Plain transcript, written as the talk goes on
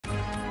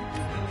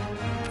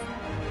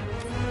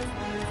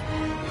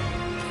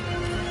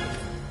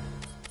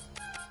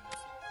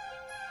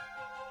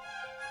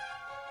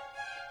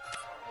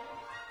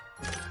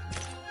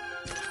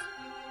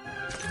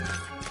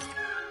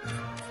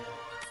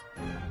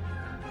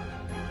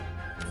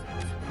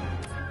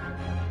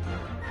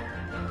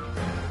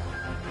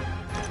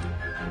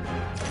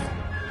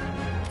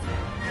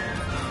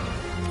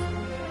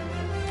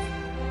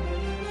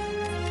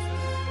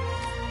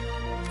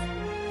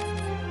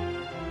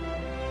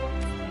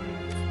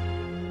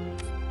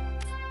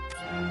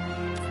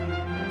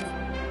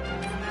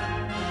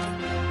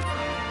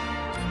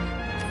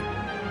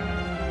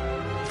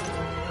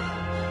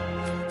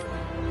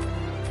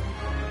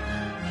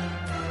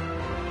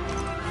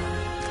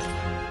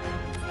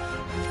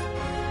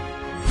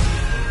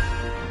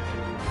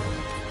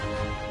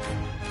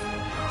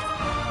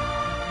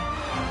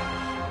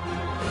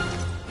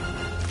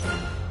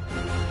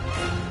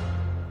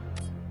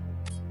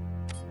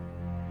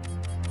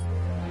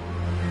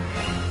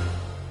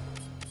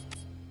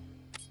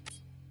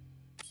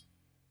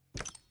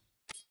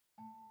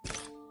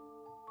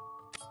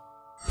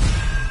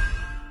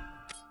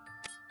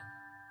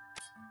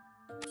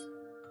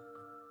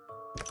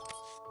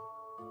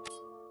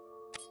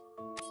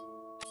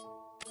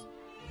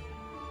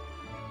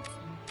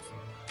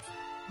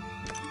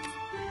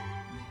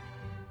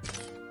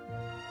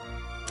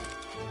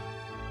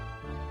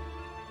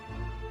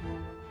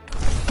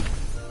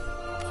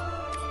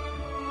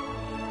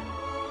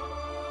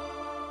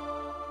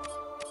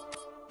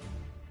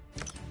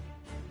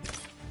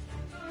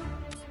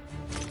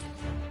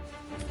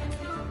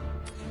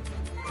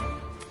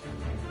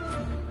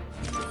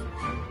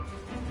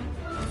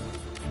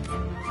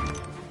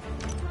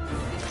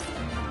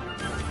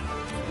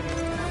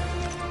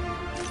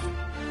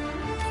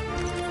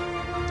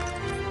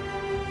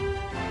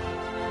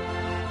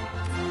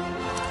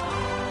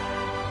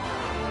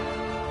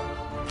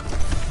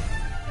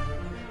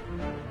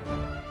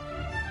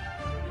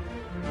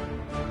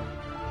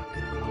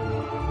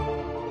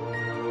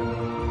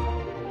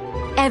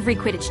Every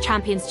Quidditch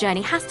champion's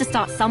journey has to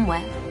start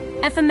somewhere.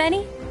 And for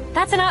many,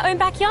 that's in our own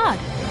backyard.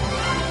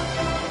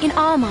 In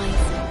our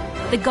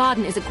minds, the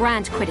garden is a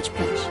grand Quidditch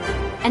pitch,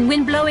 and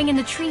wind blowing in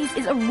the trees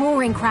is a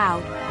roaring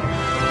crowd.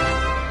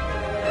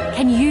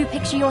 Can you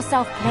picture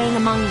yourself playing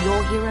among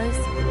your heroes?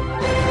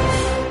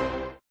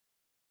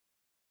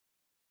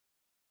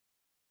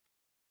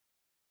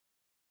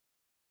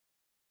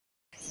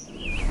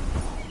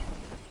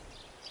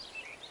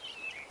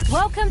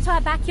 Welcome to our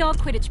backyard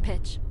Quidditch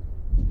pitch.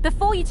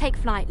 Before you take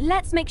flight,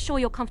 let's make sure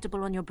you're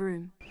comfortable on your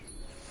broom.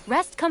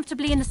 Rest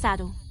comfortably in the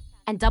saddle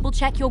and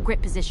double-check your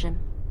grip position.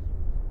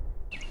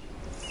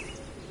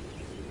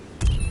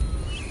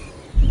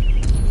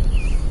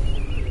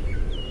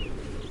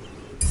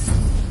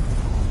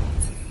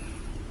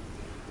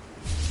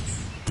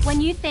 When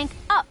you think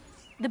up,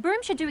 the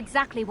broom should do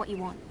exactly what you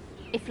want.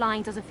 If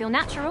flying doesn't feel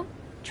natural,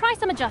 try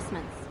some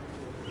adjustments.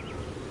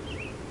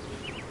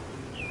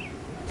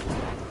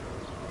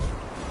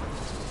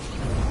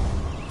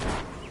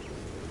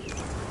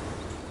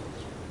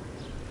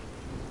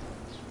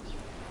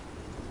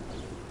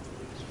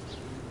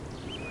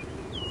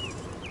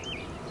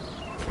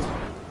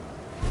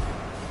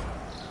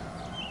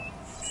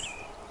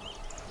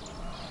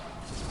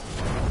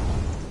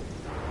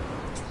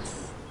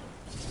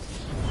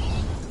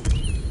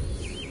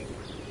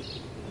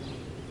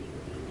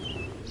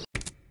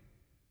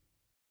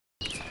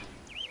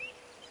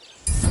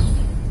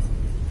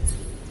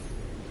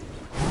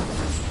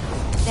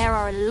 There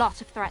are a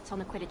lot of threats on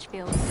the Quidditch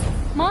field.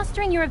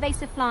 Mastering your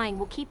evasive flying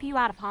will keep you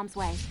out of harm's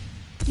way.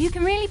 You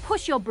can really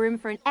push your broom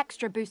for an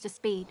extra boost of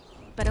speed,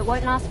 but it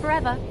won't last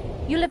forever.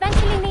 You'll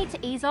eventually need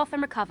to ease off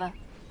and recover.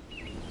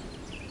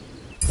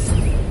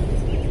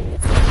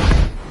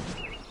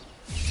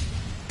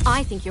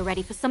 I think you're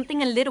ready for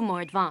something a little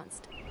more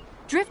advanced.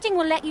 Drifting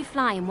will let you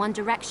fly in one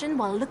direction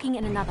while looking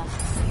in another.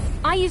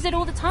 I use it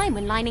all the time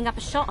when lining up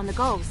a shot on the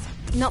goals.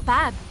 Not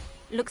bad.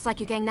 Looks like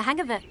you're getting the hang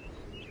of it.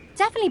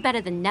 Definitely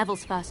better than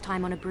Neville's first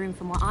time on a broom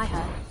from what I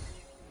heard.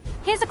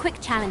 Here's a quick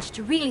challenge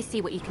to really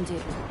see what you can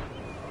do.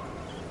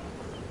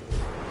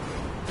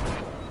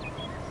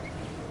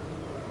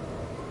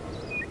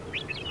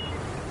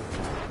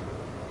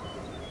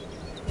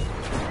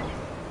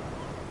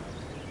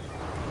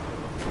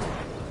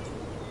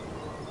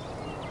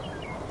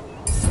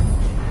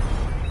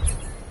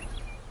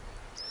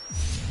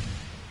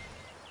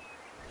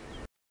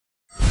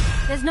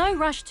 There's no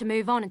rush to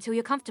move on until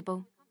you're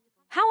comfortable.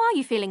 How are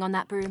you feeling on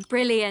that broom?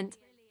 Brilliant.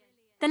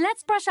 Then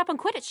let's brush up on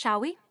Quidditch,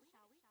 shall we?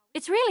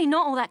 It's really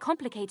not all that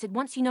complicated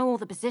once you know all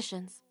the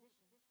positions.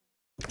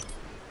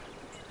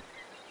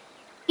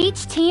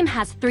 Each team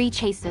has 3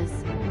 chasers.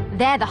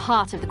 They're the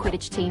heart of the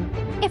Quidditch team,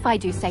 if I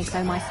do say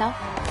so myself.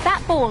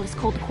 That ball is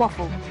called the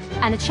quaffle,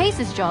 and a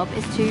chaser's job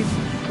is to,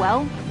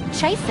 well,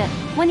 chase it.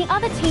 When the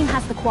other team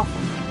has the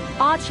quaffle,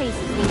 our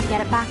chasers need to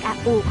get it back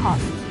at all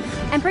costs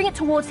and bring it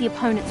towards the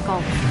opponent's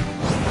goal.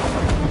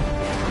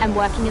 And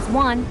working as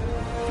one,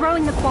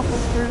 throwing the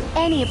quaffle through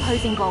any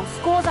opposing goal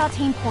scores our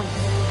team points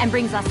and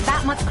brings us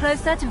that much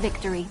closer to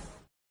victory.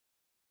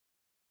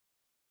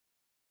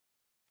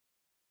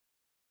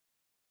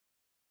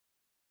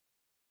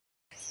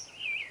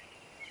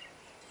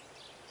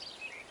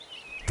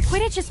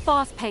 Quidditch is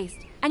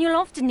fast-paced, and you'll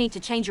often need to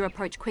change your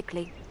approach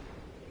quickly.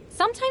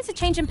 Sometimes a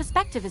change in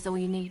perspective is all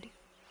you need.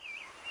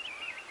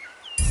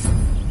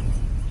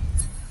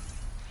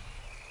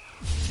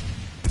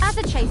 As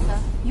a chaser,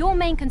 your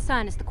main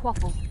concern is the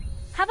quaffle.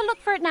 Have a look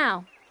for it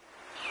now.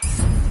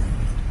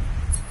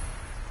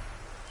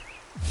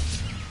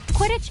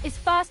 Quidditch is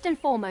first and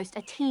foremost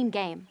a team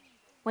game.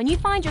 When you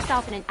find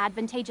yourself in an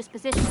advantageous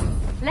position,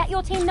 let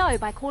your team know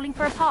by calling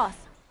for a pass.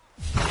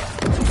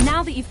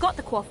 Now that you've got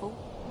the quaffle,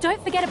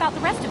 don't forget about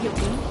the rest of your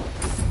team.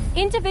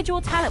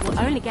 Individual talent will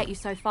only get you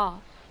so far.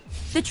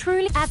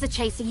 As a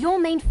chaser, your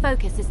main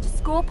focus is to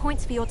score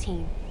points for your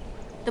team.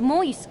 The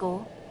more you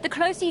score, the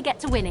closer you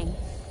get to winning.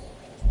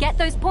 Get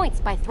those points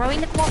by throwing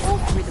the quaffle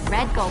through the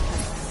red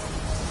goalpost.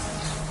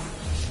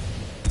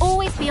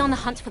 Always be on the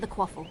hunt for the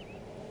quaffle.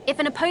 If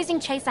an opposing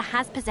chaser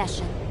has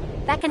possession,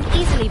 that can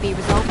easily be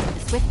resolved with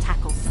a swift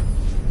tackle.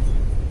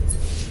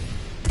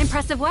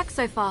 Impressive work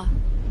so far.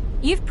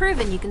 You've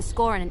proven you can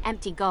score on an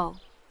empty goal,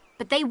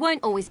 but they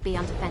won't always be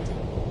undefended.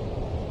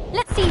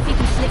 Let's see if you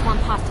can slip one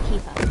past a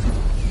keeper.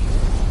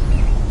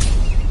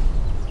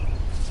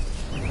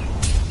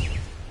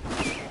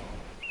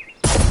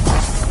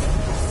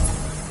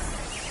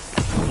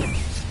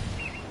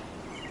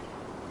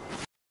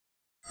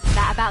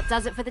 About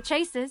does it for the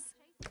chasers.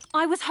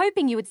 I was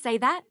hoping you would say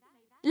that.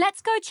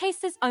 Let's go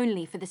chasers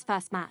only for this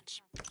first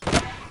match.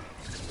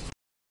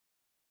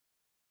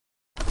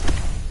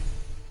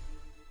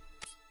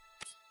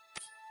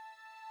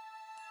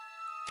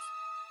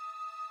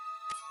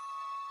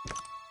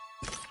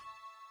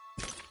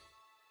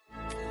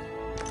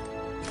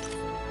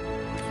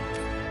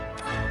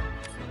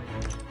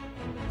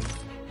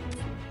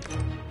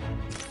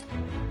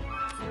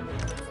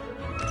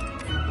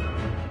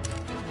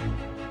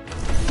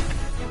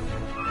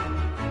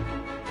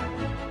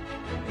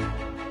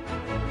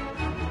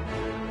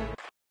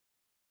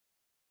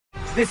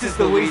 This is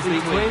the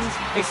Weasley twins,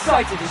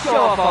 excited to show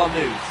off our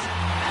moves.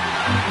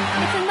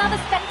 It's another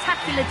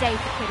spectacular day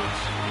for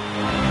Quidditch.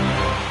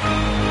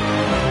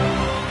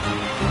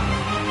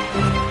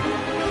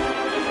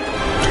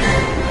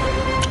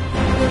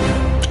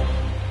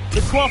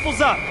 The quaffle's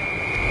up.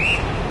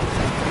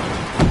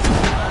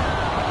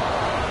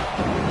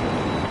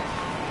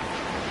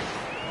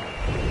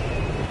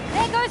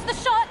 There goes the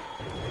shot.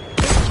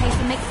 This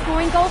chaser makes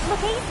scoring goals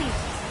look easy.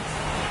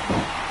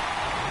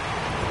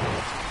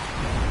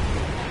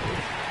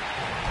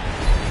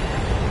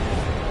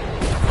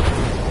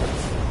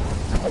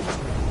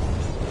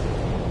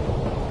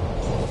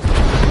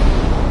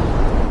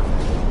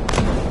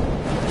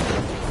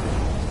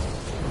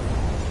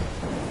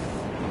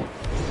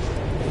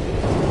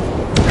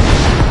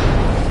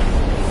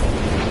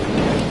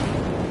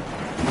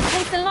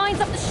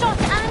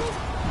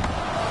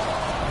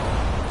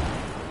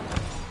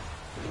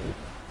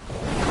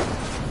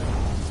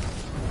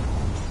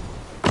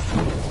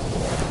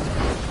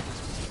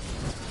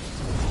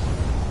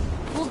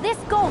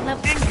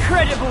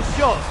 Incredible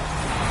shot!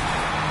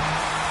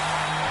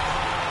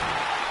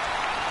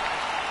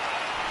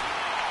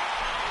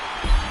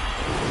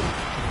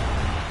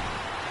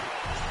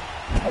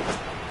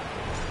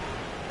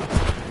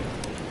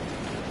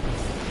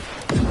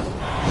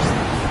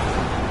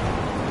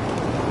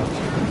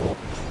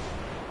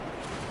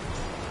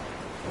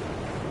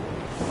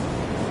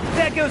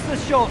 There goes the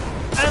shot,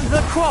 and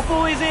the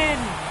quaffle is in!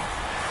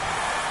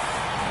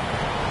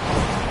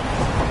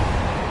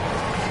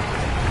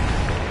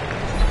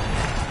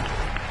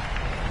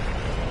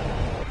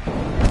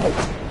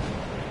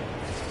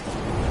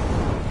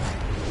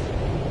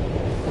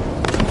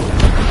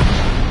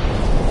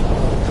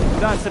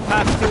 That's a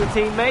pass to a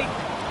teammate.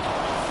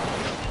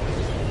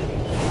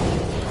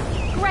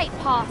 Great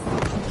pass.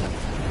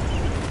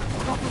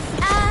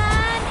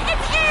 And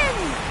it's in!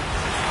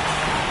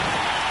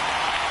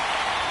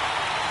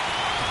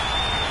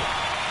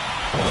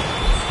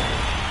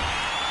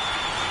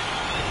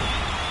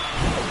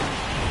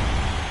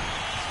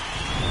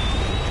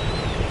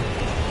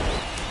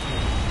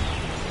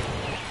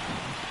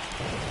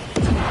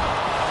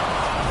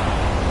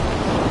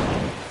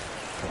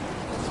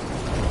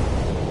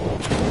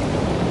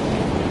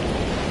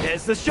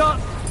 There's the shot.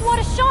 What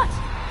a shot!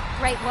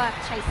 Great work,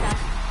 Chaser.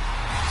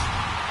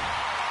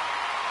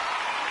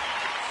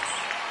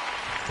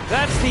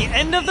 That's the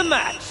end of the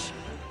match.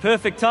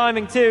 Perfect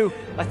timing too.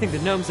 I think the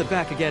gnomes are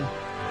back again.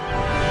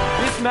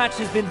 This match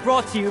has been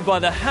brought to you by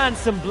the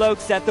handsome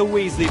blokes at the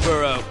Weasley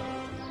Burrow.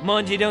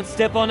 Mind you don't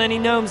step on any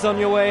gnomes on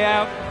your way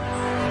out.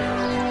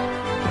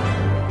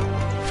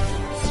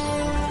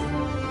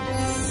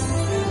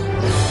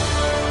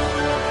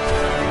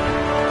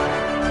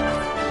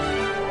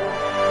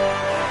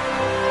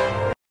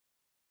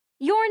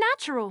 You're a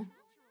natural.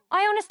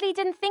 I honestly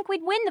didn't think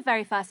we'd win the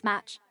very first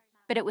match,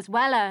 but it was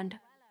well earned.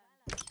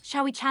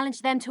 Shall we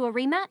challenge them to a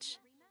rematch?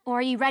 Or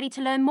are you ready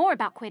to learn more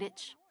about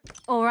Quidditch?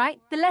 All right,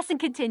 the lesson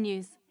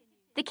continues.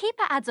 The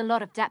keeper adds a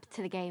lot of depth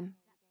to the game,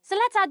 so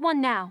let's add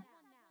one now.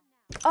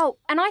 Oh,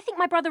 and I think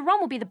my brother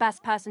Ron will be the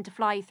best person to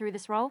fly you through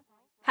this role.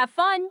 Have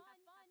fun!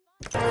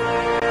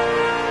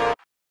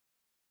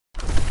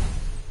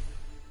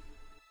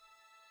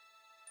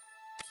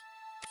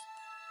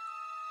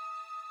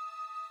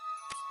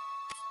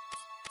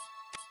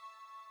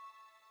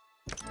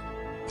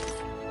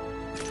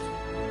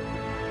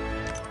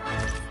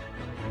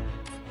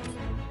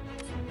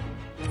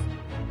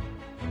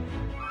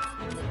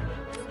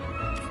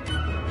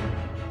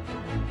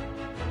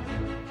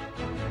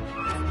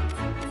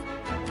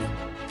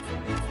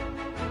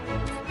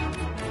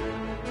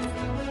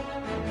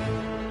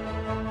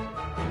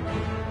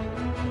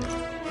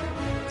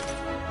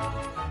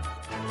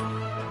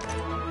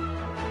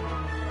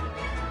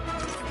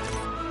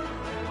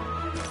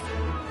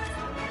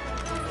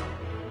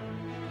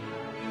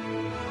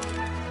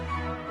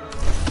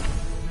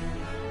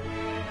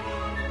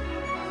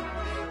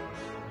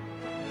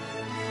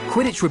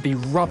 Quidditch would be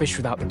rubbish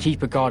without the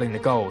keeper guarding the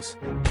goals.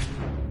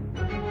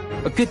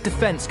 A good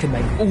defence can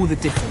make all the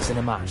difference in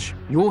a match.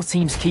 Your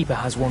team's keeper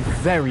has one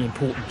very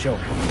important job: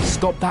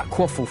 stop that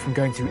quaffle from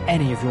going through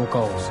any of your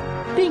goals.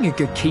 Being a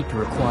good keeper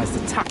requires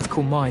the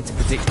tactical mind to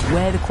predict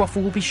where the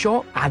quaffle will be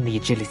shot and the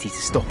agility to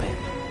stop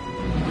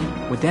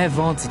it. With their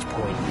vantage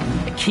point,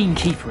 a keen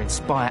keeper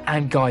inspire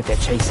and guide their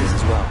chasers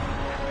as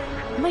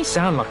well. It may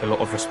sound like a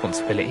lot of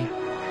responsibility,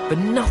 but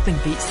nothing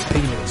beats the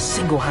feeling of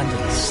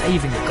single-handedly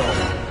saving the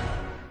goal.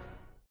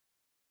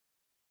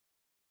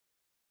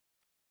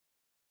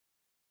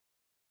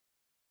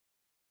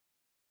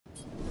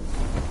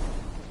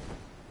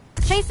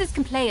 Chasers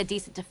can play a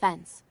decent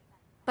defense,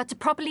 but to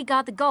properly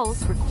guard the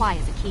goals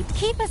requires a keeper.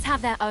 Keepers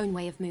have their own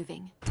way of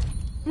moving.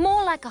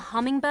 More like a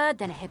hummingbird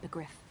than a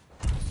hippogriff.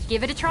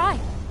 Give it a try.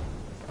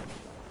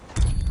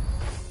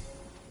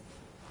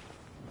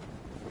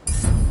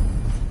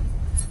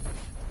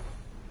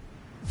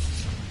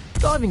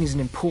 Diving is an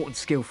important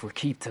skill for a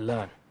keeper to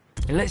learn.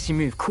 It lets you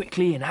move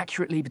quickly and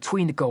accurately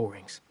between the goal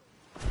rings.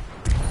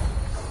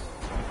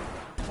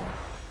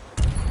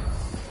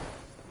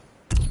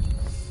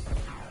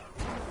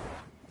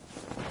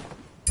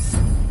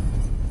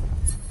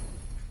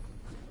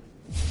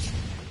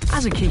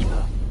 As a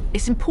keeper,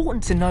 it's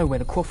important to know where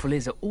the quaffle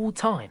is at all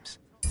times.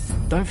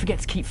 Don't forget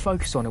to keep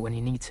focus on it when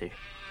you need to.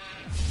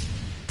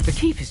 The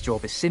keeper's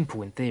job is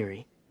simple in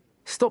theory.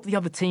 Stop the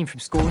other team from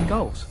scoring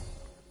goals.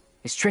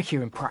 It's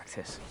trickier in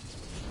practice.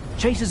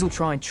 Chasers will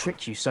try and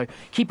trick you, so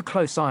keep a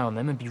close eye on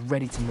them and be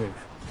ready to move.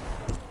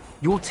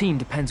 Your team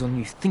depends on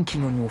you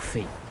thinking on your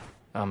feet.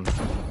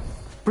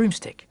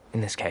 Broomstick,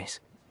 in this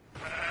case.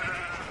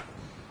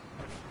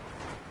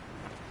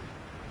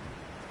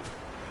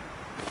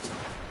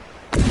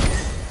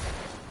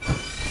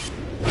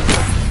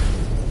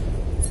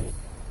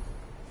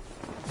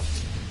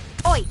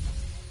 Oi!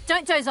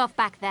 Don't doze off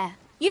back there.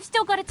 You've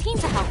still got a team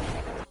to help.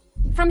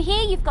 From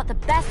here, you've got the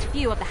best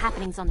view of the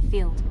happenings on the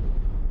field.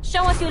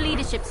 Show us your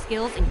leadership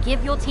skills and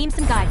give your team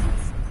some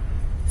guidance.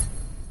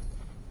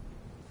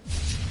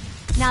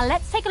 Now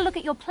let's take a look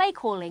at your play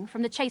calling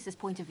from the chaser's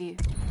point of view.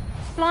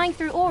 Flying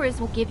through auras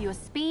will give you a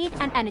speed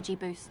and energy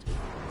boost.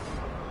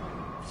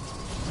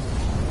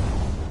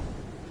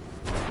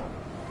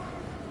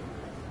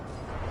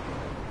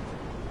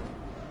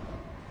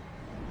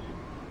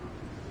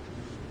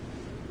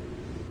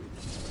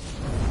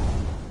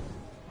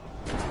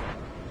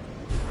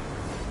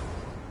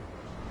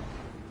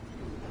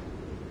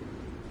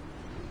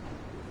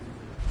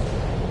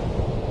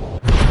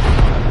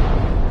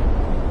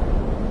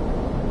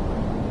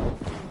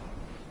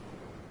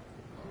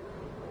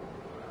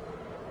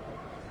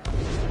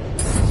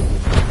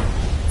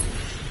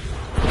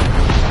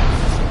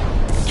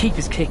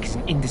 Keeper's kick is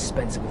an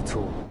indispensable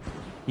tool.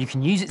 You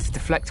can use it to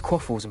deflect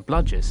quaffles and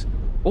bludgers,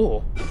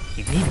 or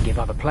you can even give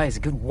other players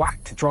a good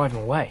whack to drive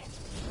them away.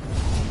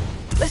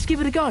 Let's give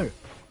it a go.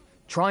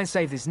 Try and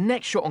save this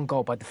next shot on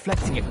goal by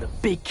deflecting it with a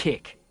big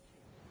kick.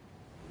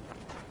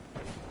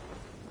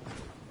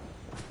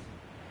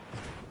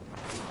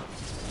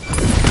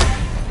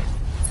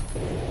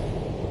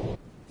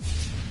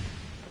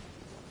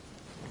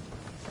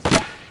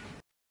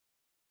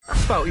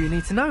 That's about all you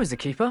need to know as a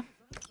keeper.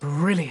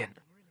 Brilliant.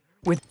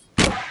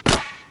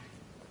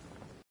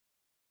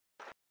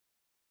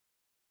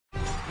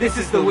 This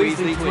is the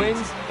Weasley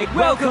twins.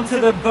 Welcome to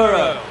the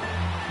Burrow.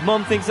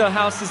 Mom thinks our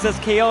house is as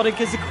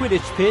chaotic as a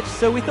Quidditch pitch,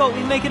 so we thought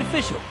we'd make it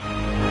official.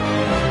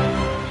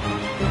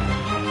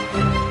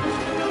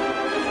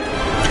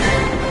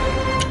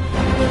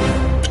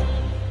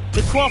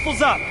 The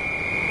quaffle's up.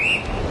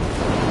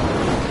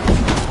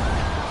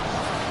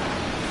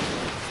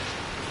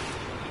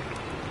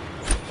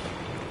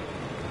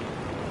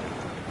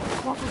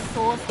 Quaffle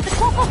soars. The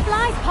quaffle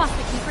flies past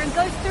the keeper and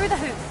goes through the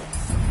hoop.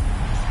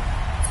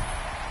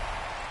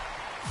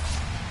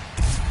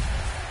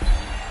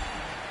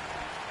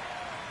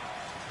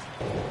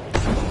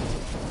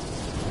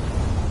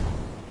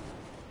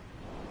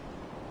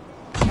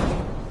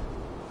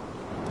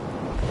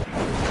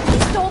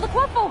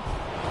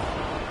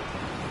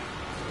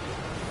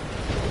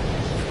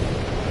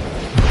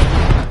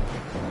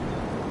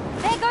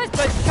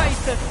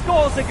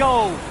 Scores a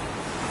goal!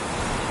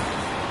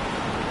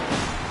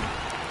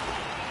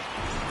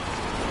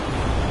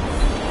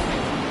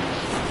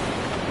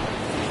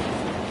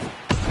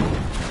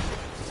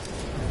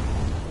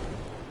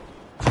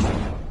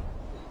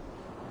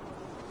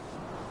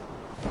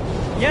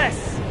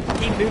 Yes!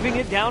 Keep moving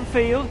it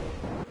downfield.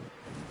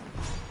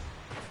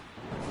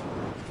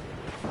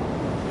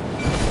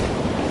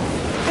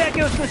 There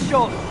goes the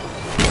shot!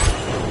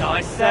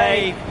 Nice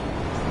save!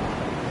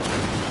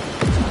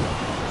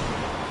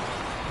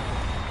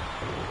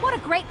 What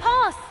a great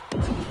pass!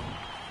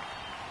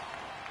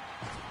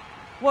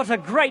 What a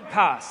great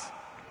pass!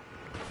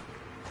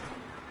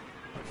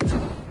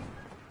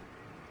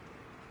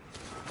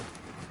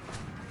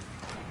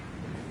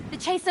 The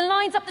chaser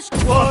lines up the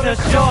What a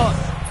shot!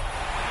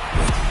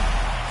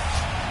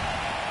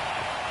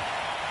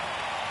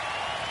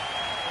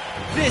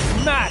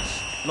 This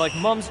match, like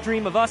Mom's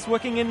dream of us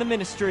working in the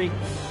ministry,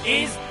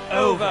 is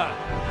over.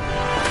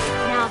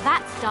 Now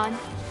that's done.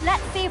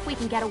 Let's see if we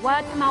can get a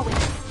word from our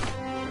witness.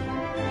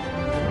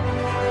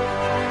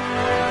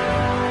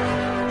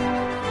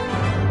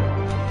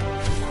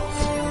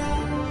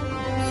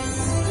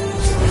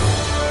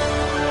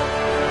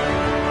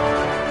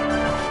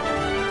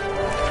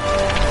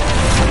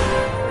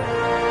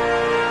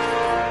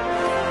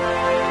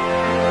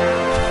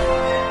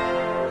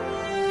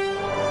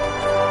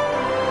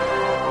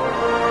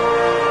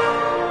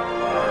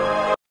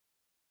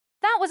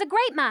 A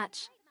great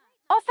match.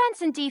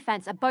 Offense and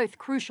defense are both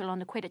crucial on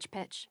the Quidditch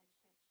pitch.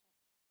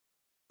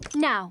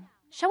 Now,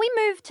 shall we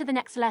move to the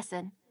next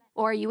lesson?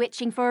 Or are you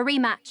itching for a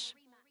rematch?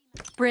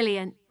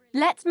 Brilliant.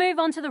 Let's move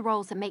on to the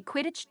roles that make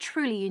Quidditch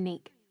truly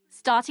unique.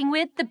 Starting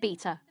with the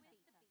beater.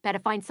 Better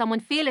find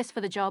someone fearless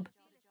for the job.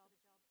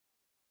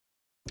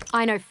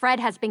 I know Fred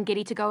has been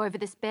giddy to go over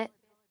this bit.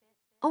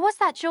 Or was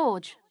that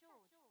George?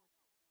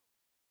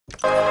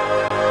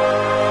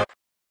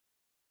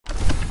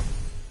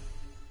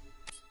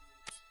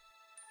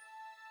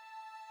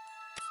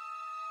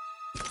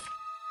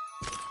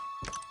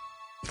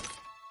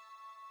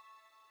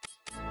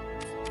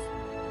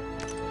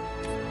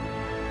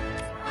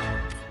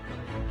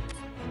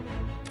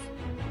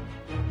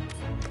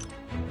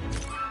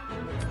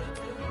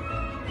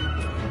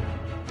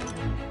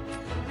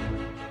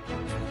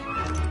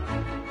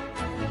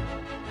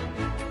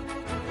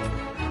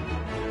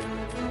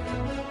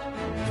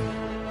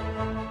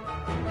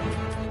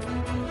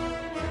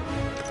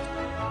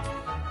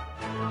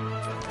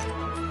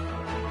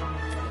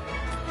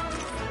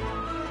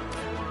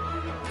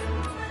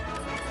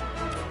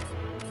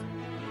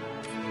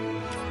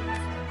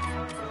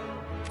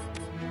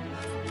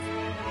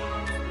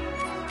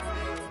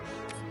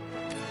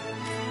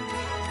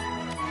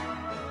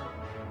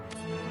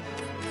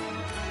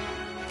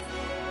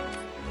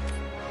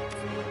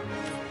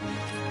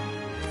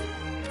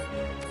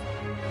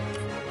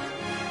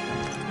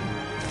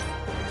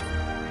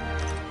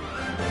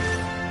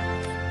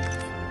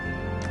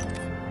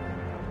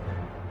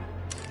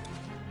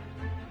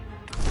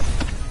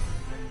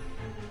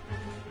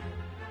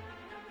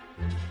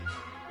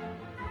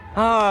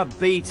 Ah,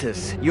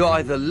 beaters. You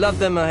either love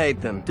them or hate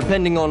them,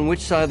 depending on which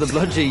side of the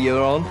bludger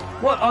you're on.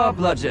 What are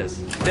bludgers?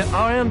 They're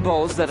iron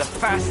balls that are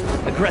fast,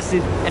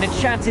 aggressive, and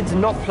enchanted to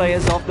knock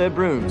players off their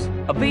brooms.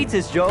 A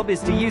beater's job is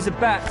to use a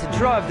bat to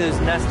drive those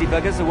nasty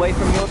buggers away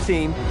from your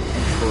team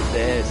and towards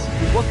theirs.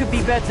 What could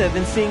be better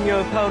than seeing your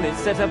opponent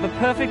set up a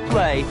perfect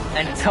play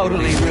and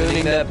totally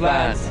ruining their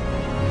plans?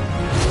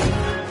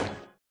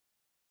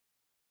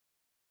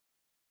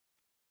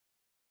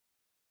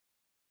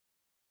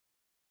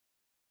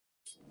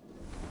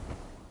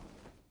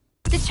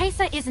 The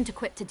Chaser isn't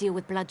equipped to deal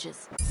with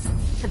bludgers.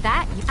 For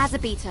that, as a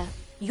beater,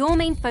 your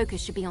main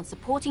focus should be on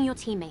supporting your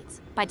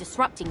teammates by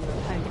disrupting your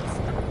opponents.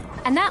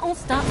 And that all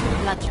starts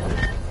with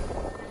bludger.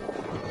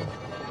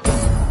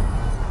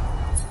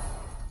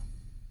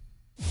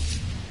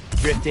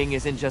 Drifting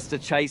isn't just a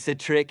chaser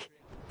trick.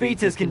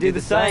 Beaters can do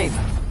the same,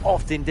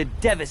 often to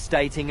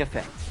devastating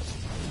effect.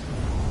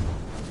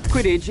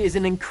 Quidditch is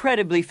an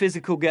incredibly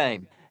physical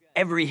game.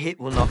 Every hit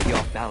will knock you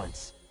off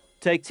balance.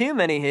 Take too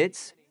many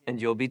hits, and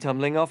you'll be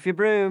tumbling off your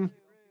broom.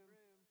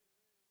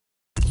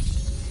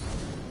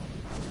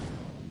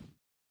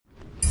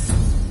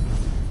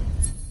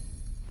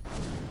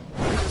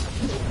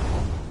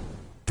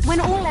 When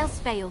all else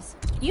fails,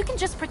 you can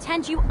just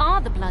pretend you are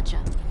the bludger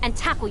and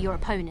tackle your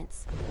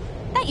opponents.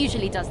 That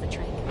usually does the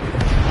trick.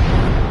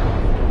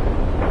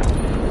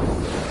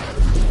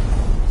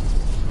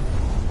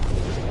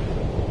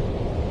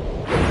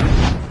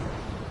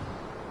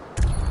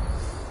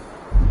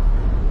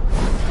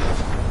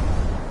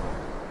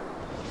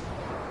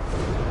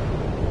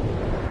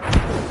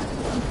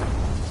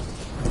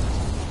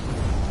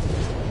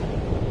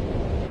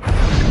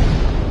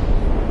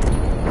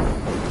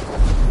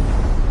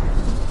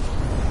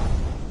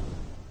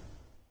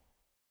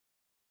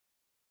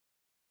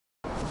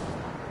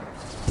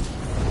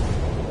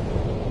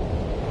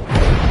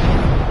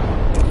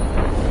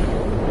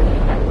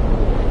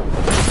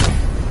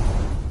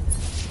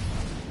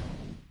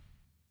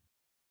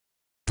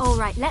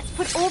 Alright, let's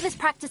put all this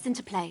practice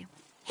into play.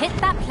 Hit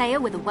that player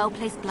with a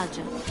well-placed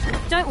bludger.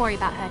 Don't worry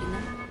about hurting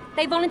them.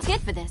 They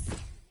volunteered for this.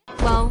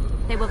 Well,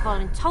 they were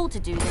voluntold to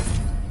do this,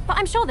 but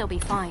I'm sure they'll be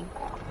fine.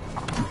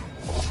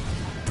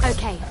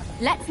 Okay,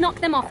 let's knock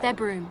them off their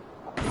broom.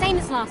 Same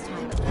as last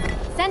time.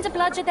 Send a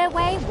bludger their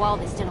way while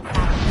they're still off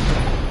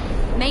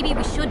balance. Maybe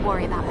we should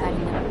worry about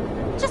hurting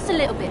them. Just a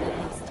little bit at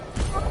least.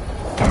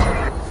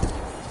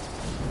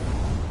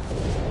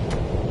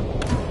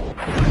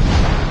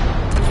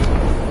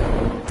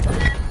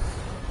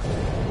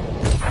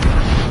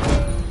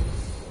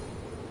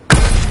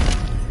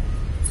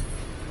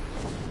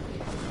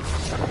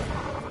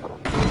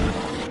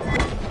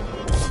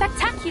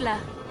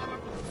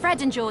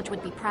 Fred and George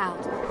would be proud.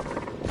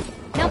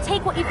 Now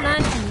take what you've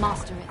learned and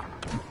master it.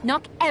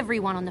 Knock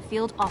everyone on the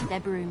field off their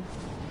broom.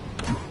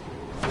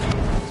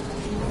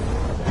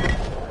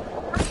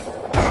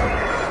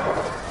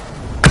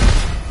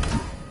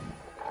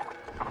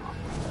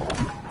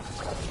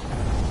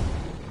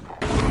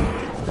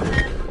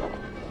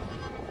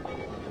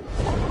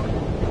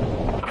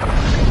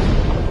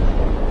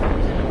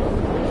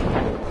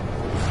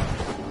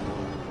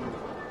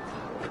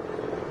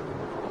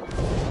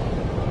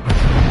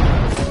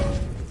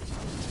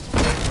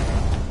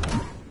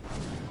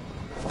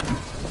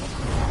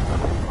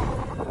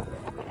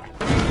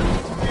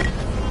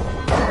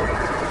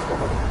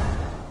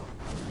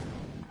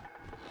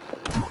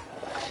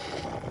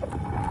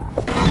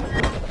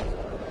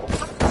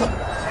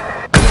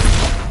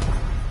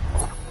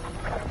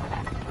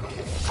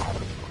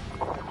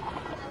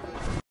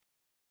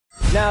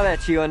 Now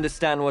that you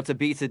understand what a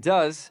beater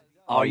does,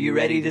 are you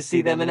ready to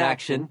see them in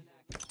action?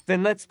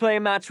 Then let's play a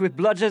match with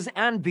bludgers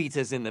and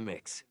beaters in the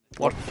mix.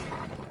 What?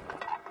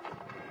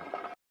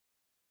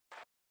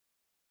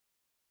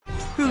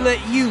 Who let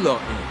you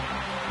lot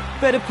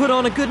in? Better put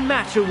on a good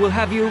match or we'll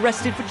have you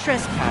arrested for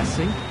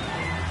trespassing.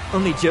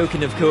 Only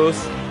joking, of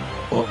course.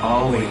 Or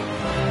are we?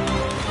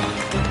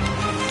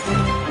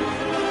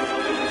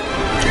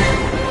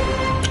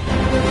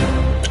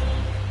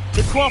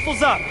 The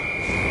quaffle's up!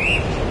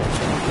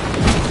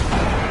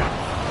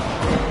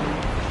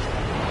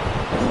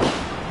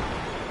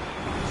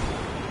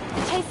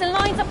 The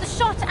lines up the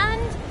shot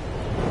and...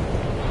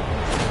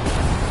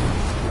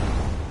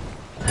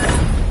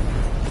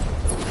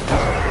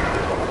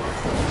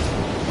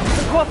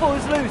 The quaffle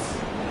is loose!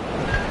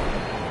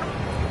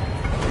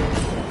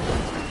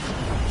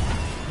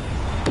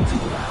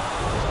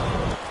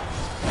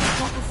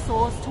 Quaffle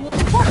soars towards...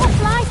 The quaffle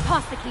flies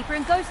past the keeper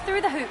and goes through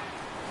the hoop.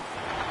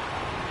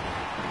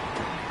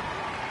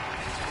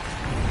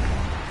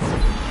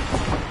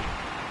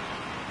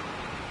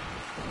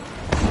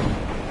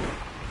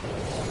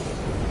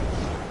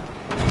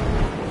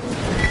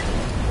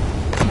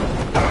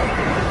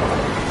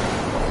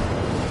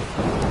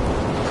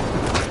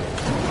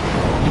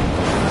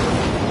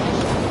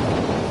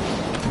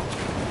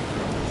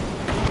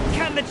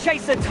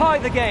 Chaser tie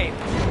the game.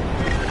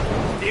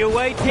 The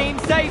away team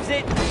saves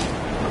it.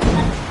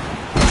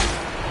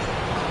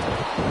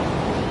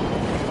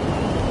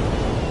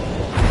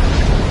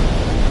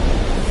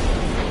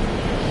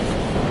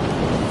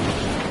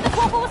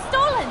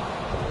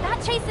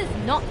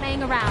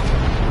 playing around.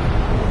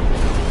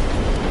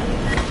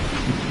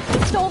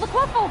 Stole the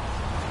quaffle!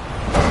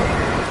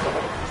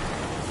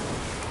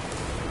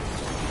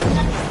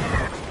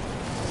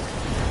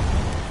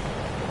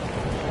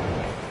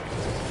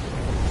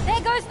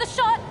 There goes the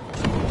shot!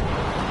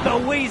 The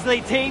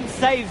Weasley team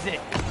saves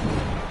it!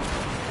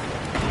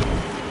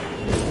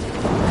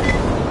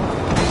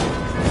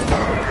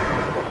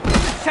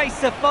 The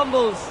chaser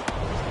fumbles!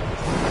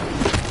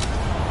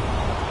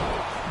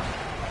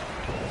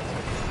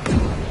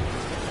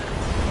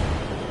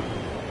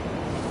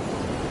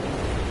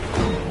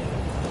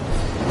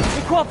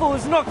 The quaffle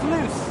is knocked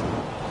loose!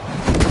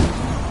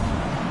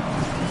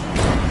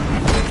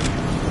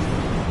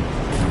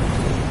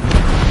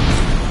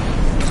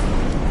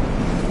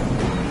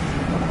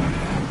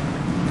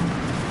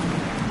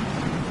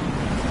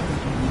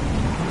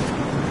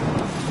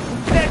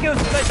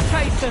 The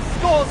chaser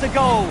scores a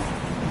goal!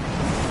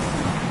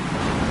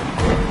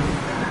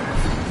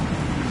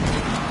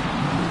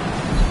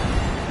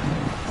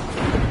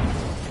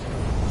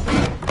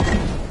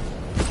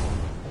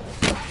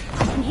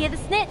 I can hear the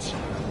snitch,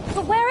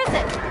 but where is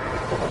it?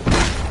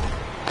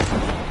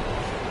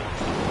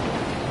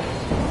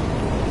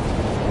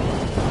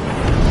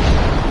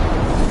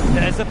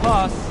 There's a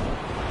pass.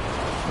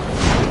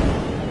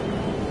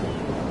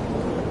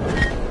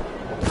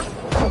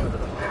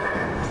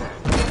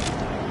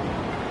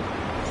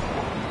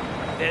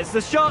 There's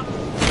the shot!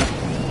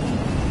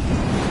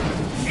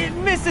 It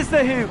misses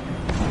the hoop!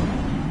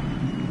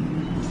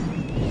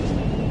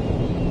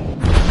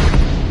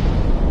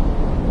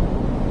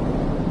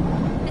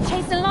 The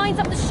chaser lines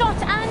up the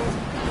shot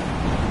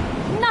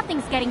and...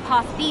 nothing's getting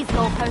past these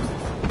goalposts.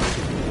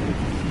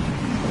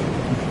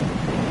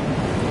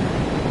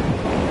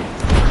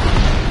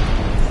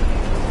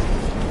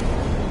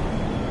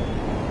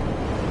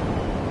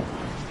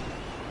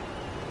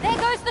 There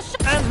goes the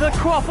shot! And the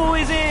quaffle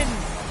is in!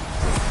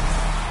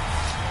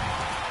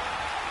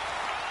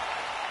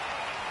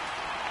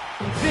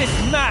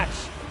 This match,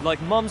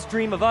 like Mom's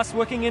dream of us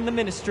working in the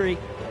ministry,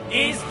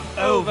 is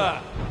over.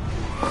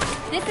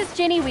 This is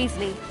Ginny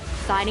Weasley,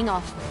 signing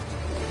off.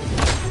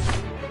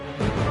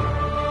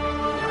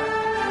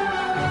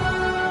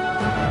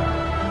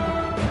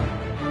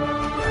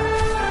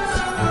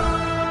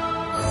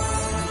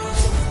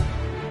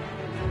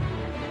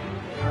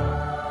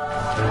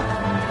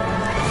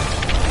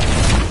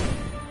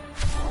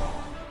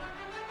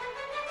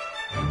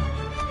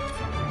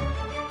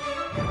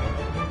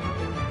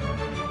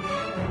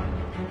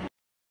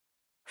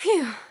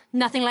 Phew,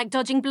 nothing like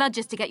dodging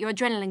bludgers to get your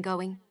adrenaline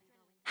going.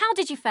 How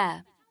did you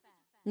fare?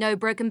 No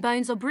broken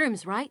bones or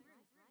brooms, right?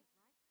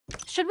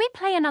 Should we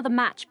play another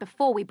match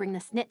before we bring the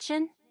snitch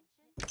in?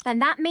 Then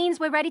that means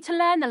we're ready to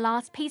learn the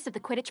last piece of the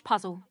Quidditch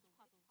puzzle.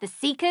 The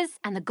Seekers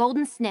and the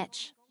Golden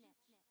Snitch.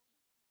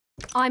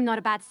 I'm not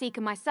a bad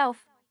seeker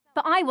myself,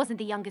 but I wasn't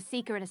the youngest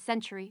seeker in a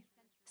century.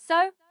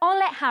 So I'll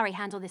let Harry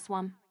handle this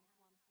one.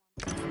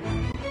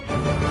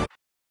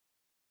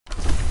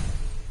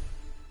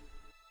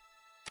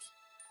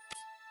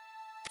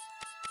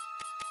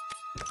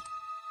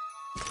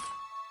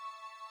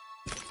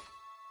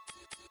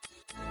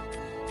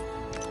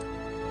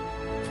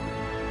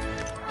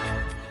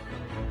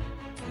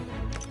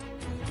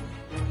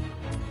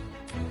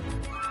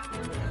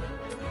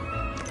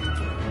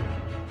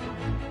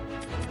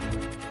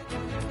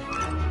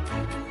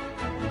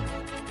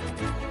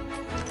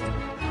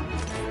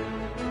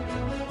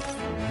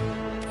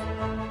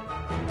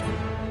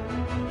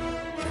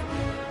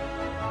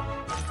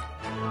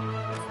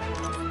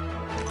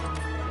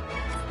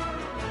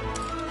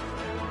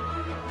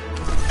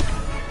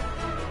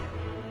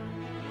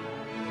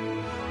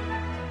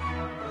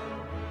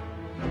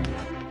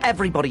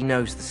 Everybody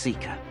knows the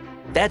Seeker.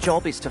 Their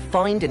job is to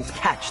find and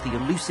catch the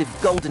elusive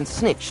Golden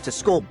Snitch to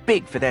score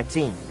big for their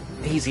team.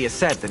 Easier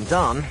said than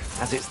done,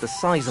 as it's the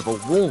size of a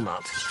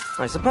walnut.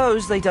 I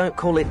suppose they don't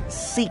call it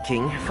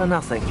seeking for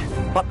nothing.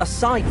 But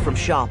aside from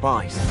sharp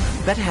eyes,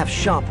 you better have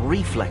sharp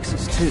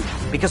reflexes too.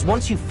 Because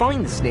once you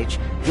find the snitch,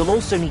 you'll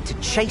also need to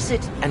chase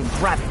it and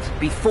grab it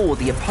before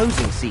the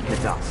opposing Seeker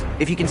does.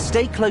 If you can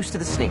stay close to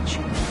the snitch,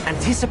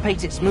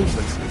 anticipate its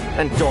movements,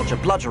 and dodge a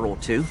bludger or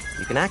two,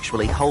 you can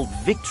actually hold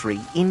victory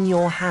in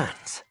your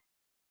hands.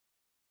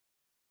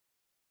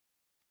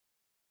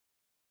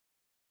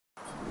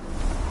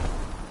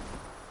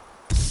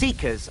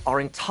 Seekers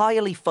are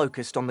entirely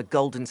focused on the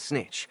Golden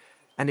Snitch,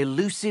 an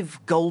elusive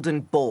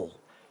golden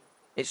ball.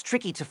 It's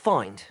tricky to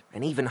find,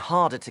 and even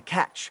harder to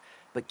catch,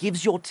 but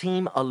gives your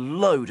team a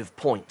load of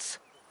points.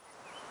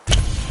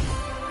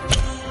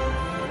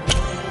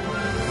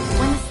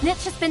 When the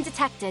snitch has been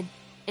detected,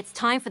 it's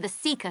time for the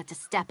Seeker to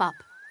step up.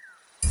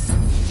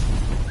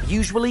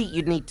 Usually,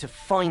 you'd need to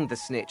find the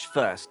snitch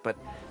first, but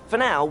for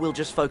now, we'll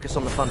just focus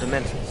on the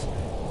fundamentals.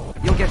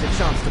 You'll get a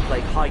chance to play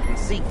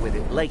hide-and-seek with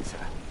it later.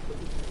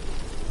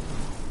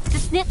 The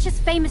snitch is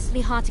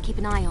famously hard to keep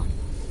an eye on.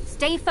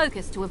 Stay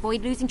focused to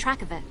avoid losing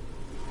track of it.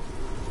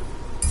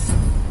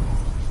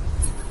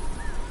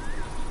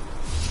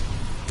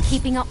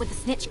 Keeping up with the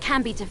snitch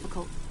can be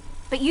difficult.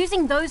 but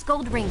using those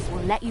gold rings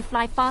will let you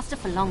fly faster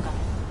for longer.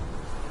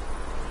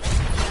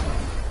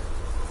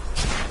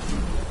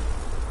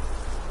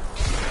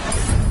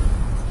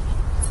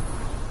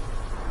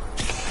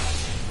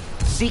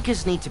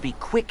 Seekers need to be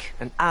quick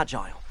and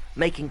agile,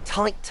 making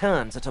tight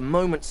turns at a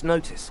moment's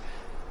notice.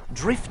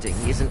 Drifting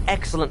is an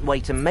excellent way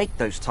to make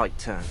those tight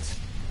turns.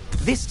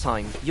 This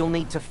time, you'll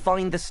need to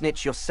find the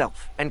snitch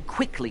yourself, and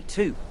quickly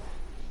too.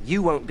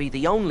 You won't be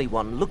the only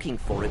one looking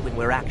for it when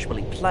we're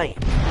actually playing.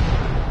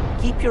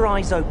 Keep your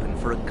eyes open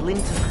for a glint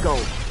of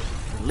gold,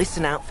 and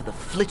listen out for the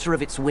flitter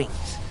of its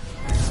wings.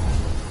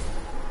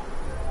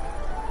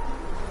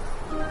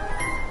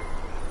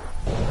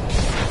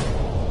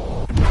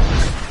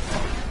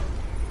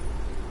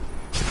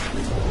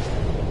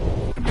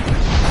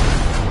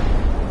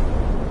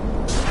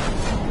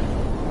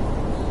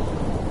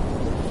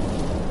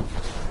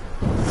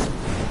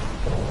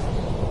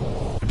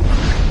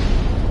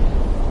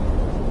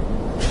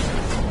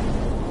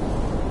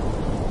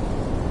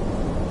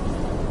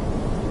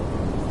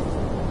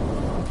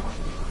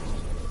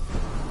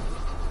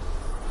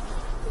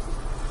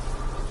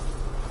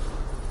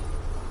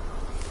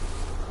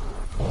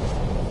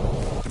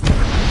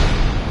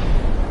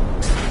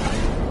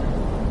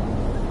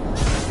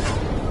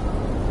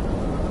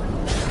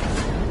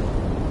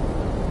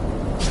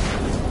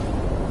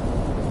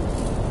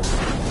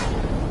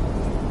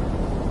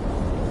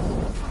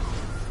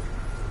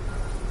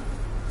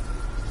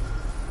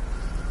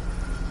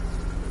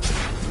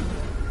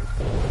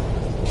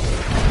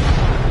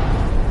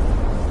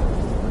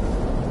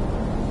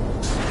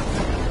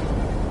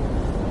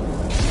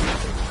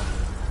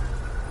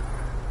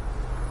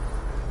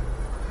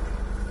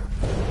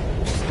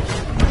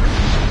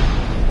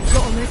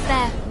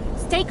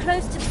 Stay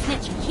close to the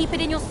snitch and keep it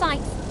in your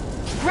sights.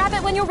 Grab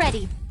it when you're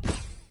ready.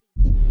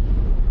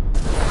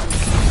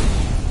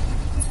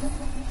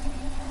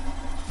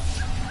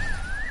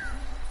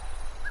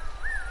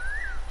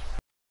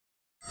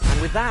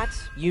 And with that,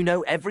 you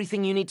know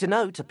everything you need to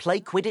know to play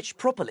Quidditch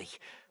properly.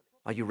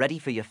 Are you ready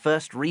for your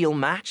first real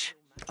match?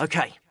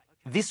 Okay,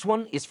 this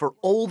one is for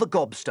all the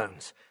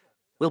gobstones.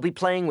 We'll be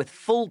playing with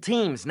full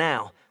teams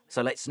now,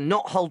 so let's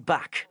not hold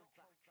back.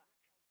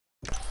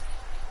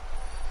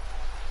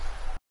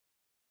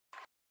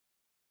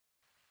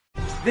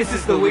 This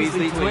is the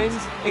Weasley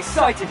twins,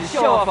 excited to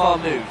show off our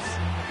moves.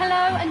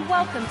 Hello and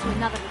welcome to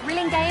another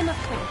thrilling game of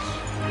Quidditch.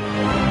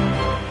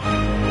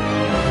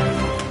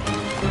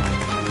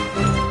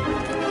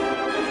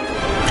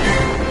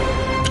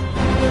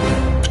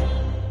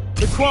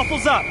 The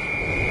quaffle's up!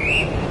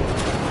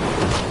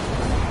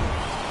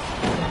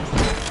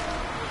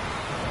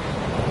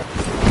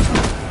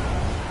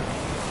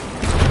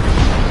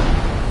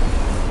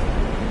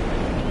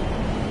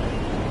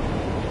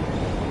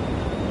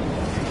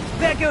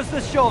 There goes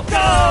the shot!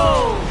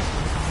 Go!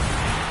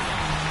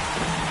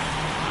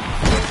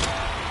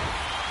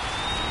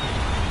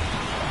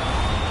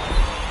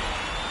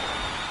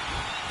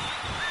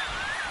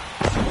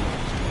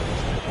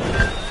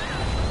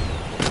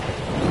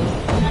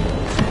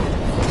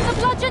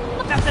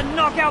 That's a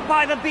knockout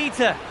by the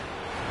beater!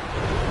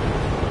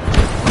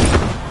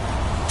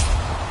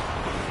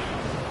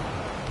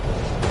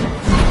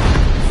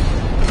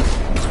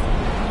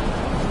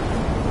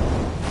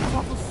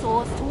 Quaffle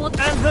soars towards...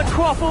 And the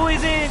quaffle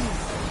is in!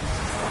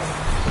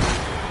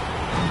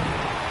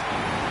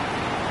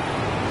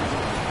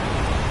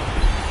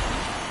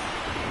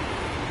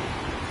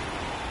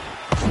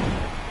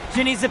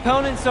 Ginny's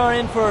opponents are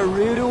in for a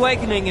rude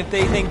awakening if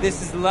they think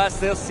this is the last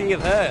they'll see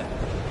of her.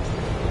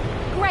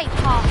 Great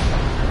pass.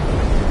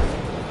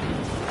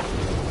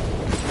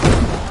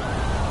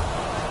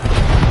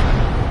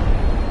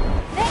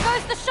 There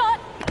goes the shot.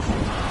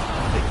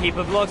 The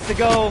keeper blocks the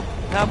goal,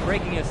 not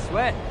breaking a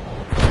sweat.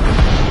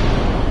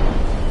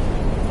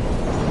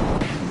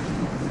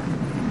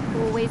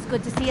 Always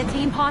good to see a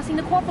team passing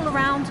the quaffle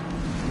around.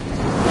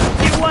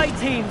 The white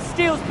team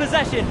steals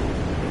possession.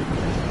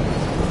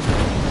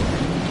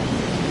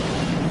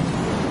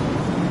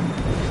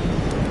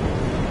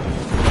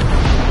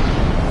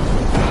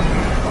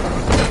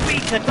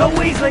 The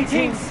Weasley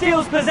team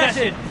steals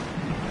possession!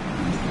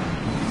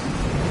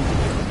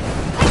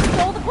 They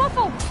stole the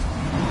quaffle!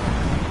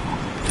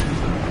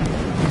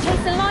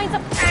 Chaser lines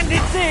up... And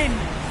it's in!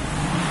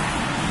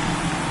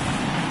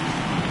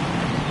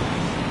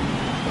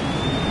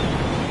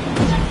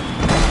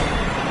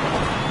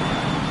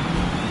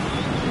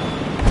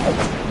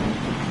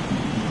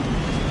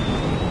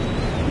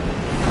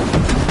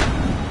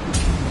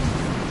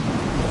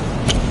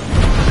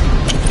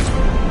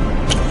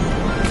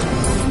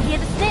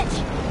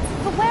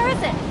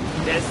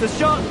 There's the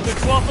shot, the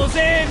quaffle's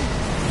in!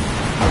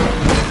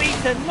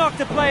 Beater knocked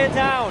the player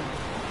down!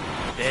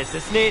 There's the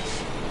snitch,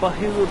 but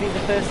who will be the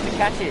first to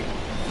catch it?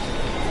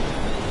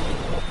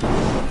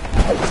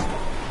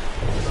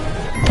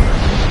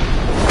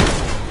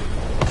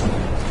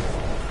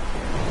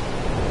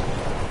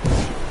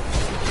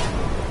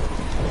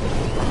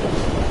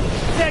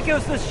 There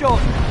goes the shot!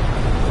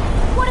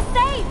 What a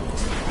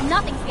save!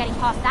 Nothing's getting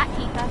past that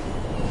keeper.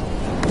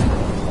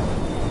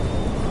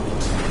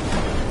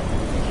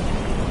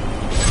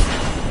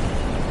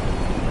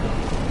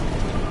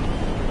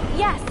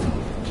 Yes.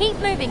 Keep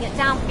moving it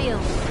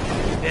downfield.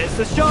 There's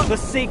the shot, the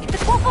seek. The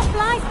quaffle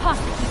flies past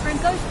the keeper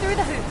and goes through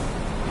the hoops.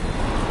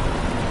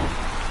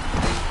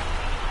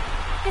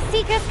 The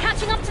seeker's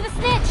catching up to the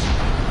snitch.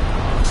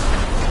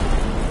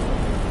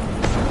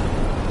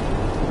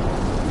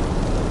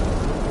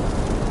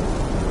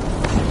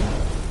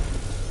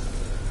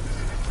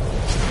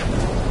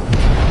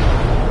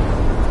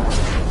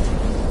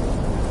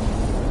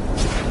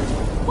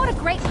 What a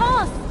great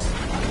pass.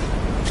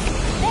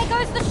 There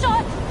goes the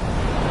shot.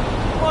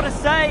 What a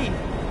save!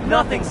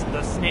 Nothing's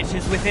the snitch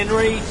is within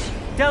reach.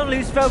 Don't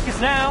lose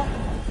focus now.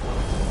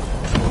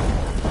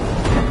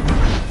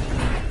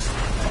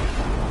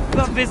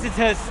 The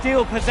visitors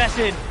steal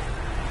possession.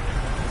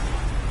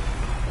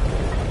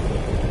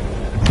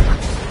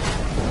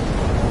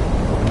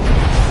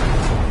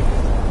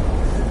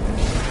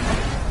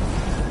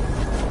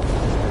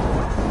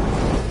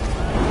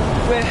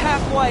 We're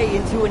halfway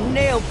into a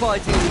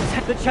nail-biting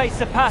attack. The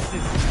chaser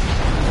passes.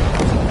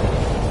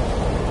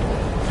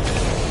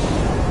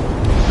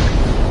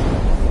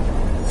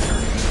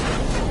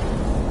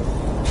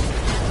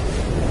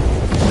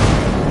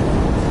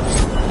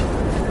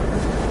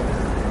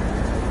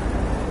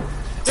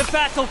 The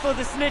battle for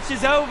the snitch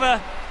is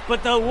over,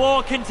 but the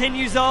war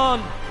continues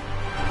on.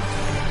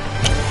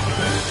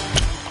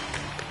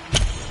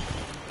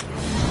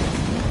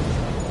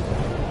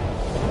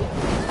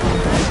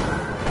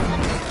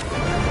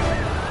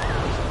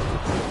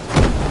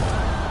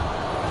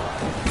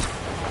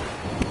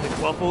 The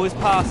quaffle is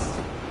passed.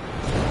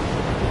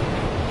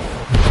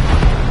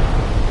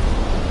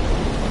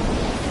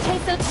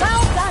 Chaser,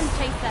 well done,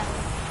 Chaser.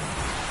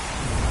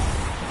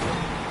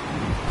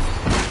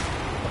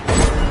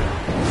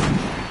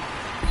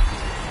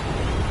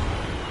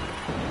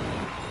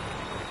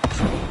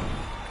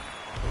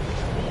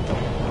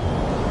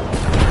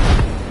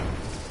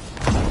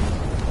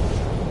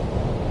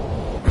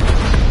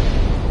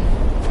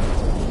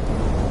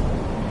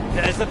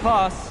 There's a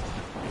pass.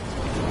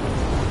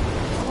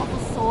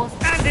 Quaffle soars.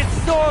 And it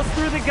soars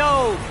through the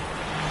goal.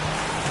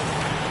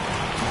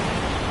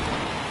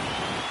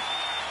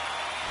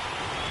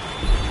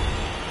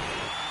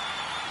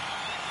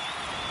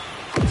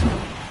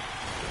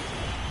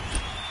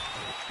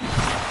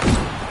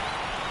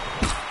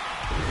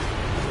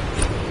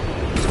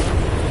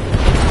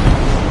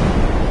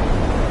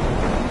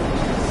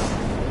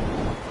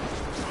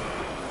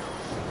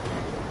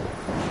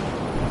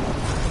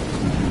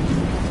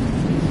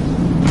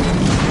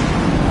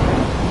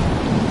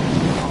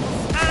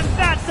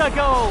 A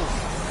goal!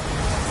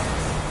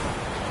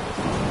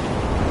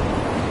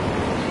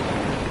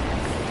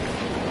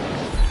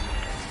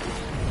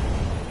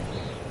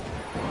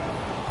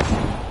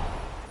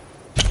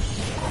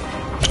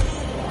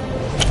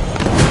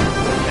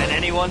 Can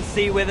anyone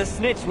see where the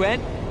snitch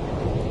went?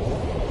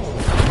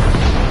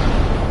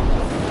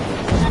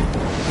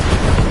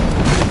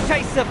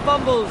 Chaser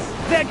fumbles!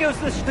 There goes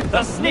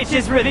the snitch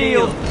is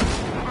revealed!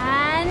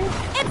 And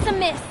it's a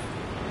miss.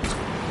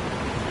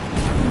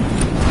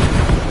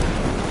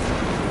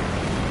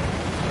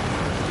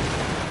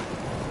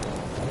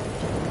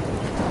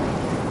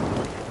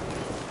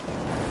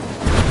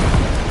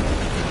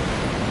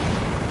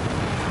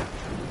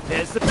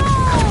 There's the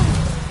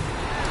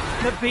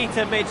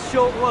beater made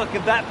short work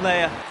of that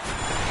player.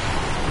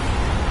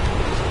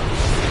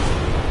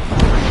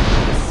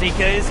 The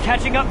seeker is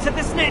catching up to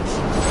the snitch.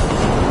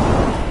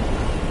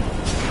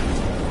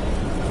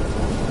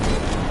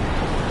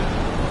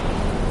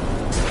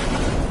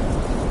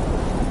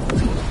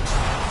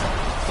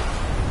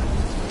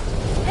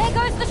 There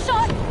goes the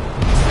shot.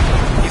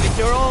 Give it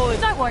your all.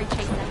 Don't worry,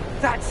 Chaser.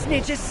 That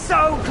snitch is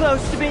so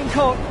close to being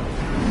caught.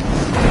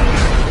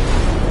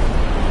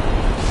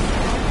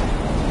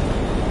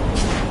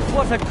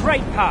 What a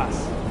great pass!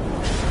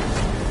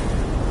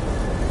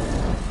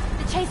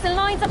 The Chaser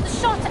lines up the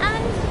shot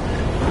and...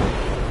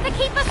 the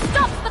keeper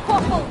stops the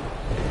quaffle!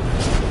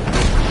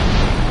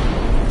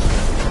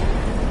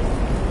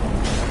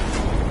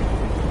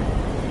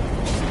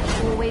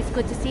 Always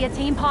good to see a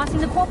team passing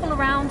the quaffle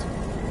around.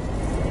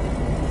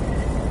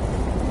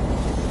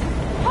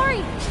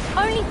 Hurry!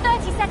 Only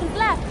 30 seconds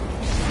left!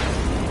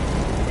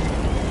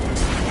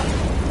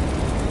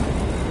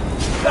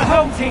 The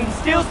home team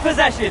steals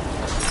possession!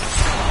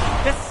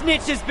 The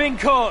snitch has been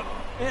caught!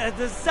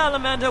 The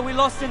salamander we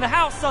lost in the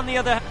house on the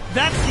other...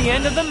 That's the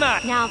end of the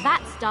match! Now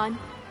that's done.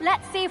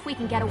 Let's see if we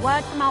can get a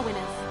word from our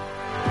winners.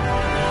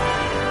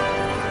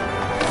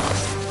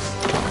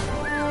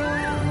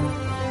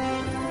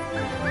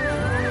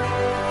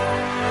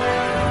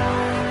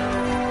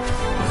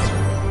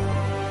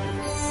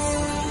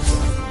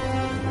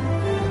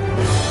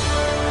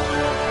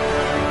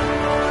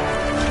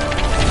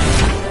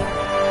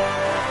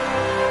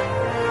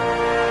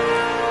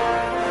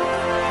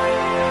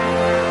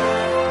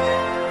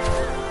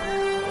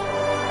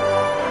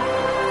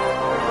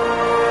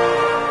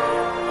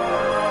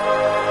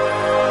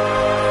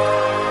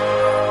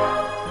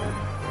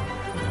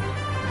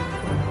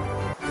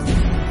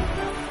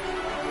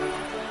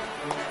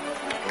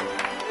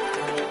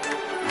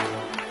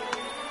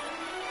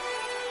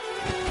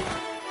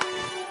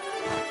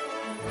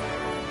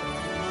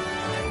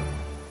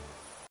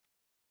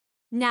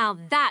 Now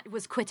that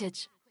was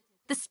Quidditch.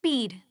 The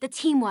speed, the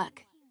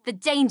teamwork, the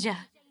danger.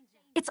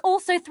 It's all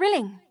so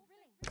thrilling.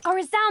 A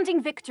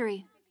resounding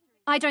victory.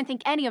 I don't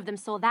think any of them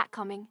saw that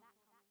coming.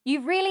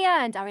 You've really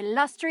earned our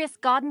illustrious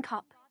Garden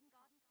Cup.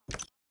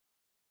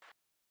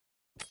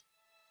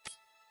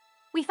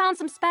 We found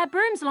some spare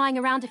brooms lying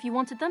around if you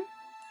wanted them.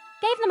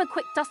 Gave them a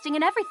quick dusting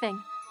and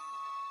everything.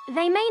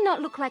 They may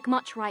not look like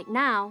much right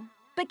now,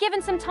 but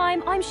given some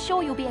time, I'm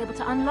sure you'll be able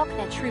to unlock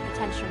their true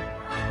potential.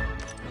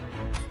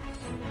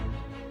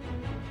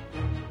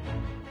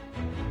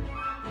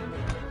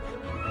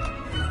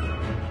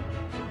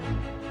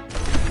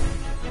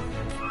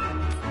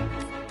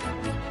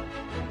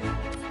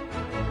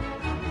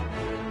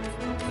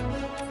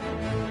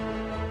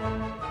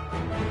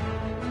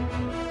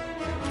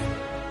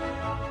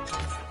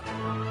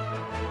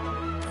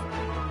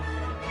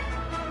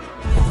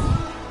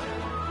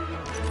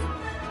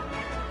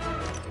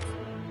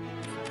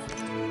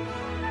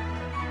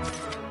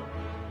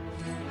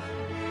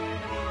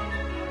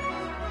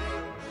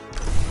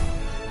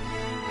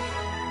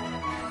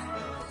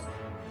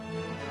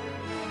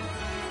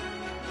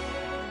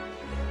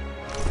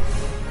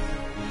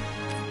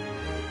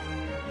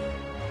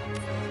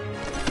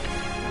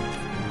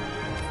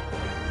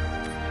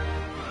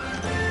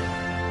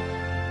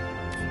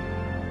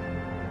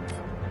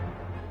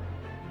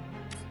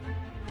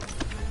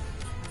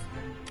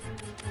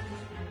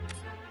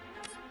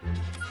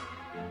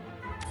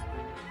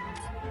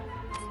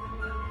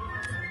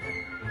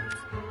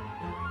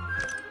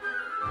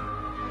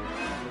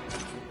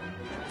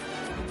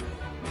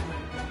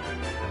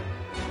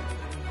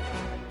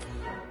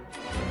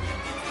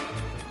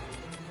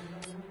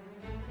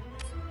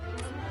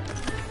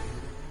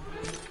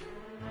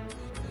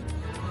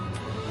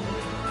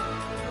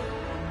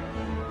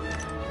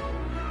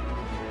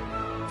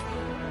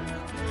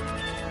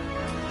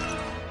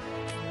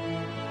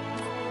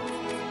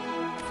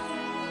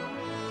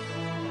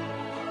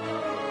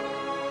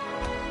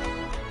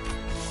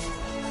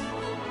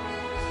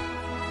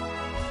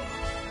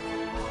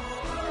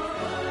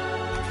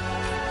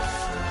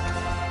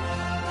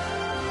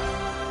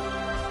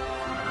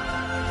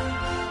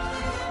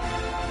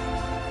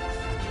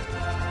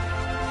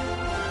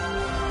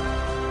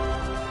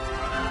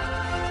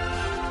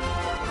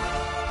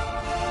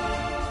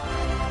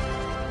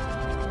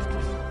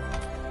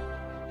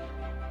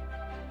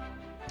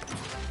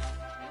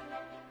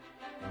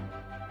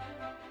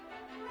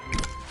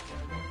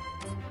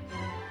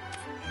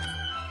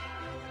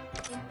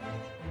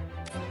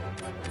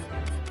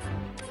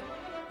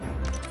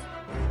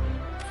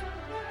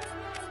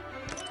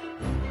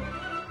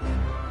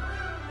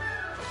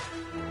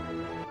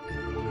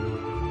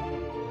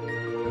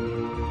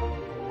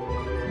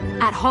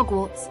 At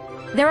Hogwarts,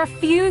 there are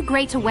few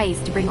greater ways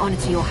to bring honor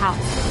to your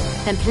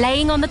house than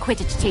playing on the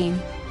Quidditch team.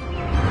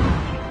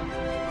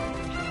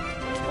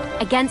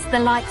 Against the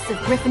likes of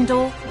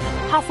Gryffindor,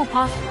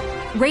 Hufflepuff,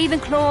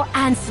 Ravenclaw,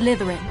 and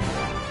Slytherin.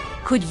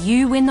 Could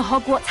you win the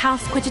Hogwarts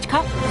House Quidditch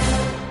Cup?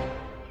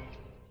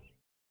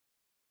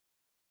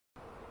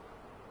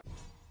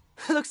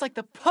 Looks like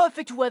the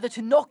perfect weather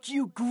to knock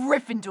you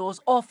Gryffindors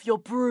off your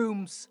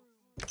brooms.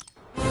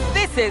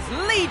 This is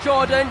Lee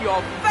Jordan,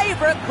 your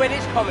favourite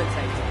Quidditch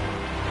commentator.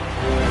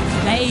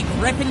 Today,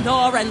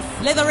 Gryffindor and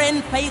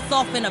Slytherin face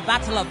off in a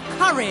battle of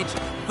courage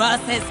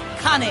versus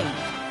cunning.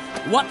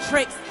 What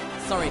tactics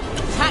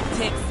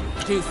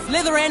do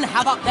Slytherin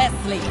have up their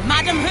sleeve?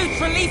 Madam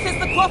Hooch releases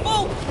the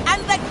quaffle,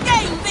 and the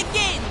game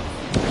begins!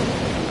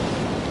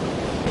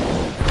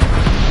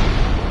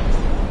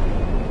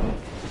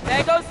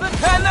 There goes the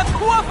turn, the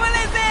quaffle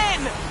is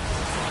in!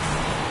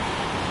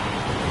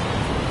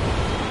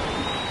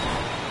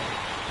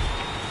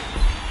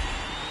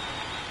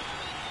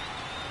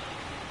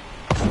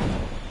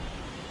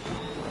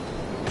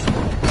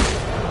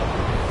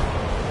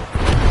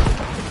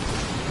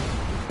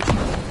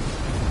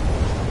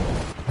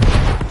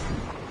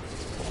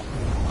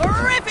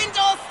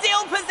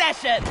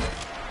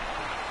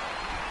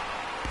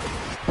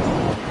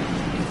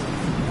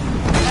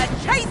 The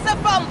chaser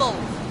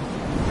fumbles!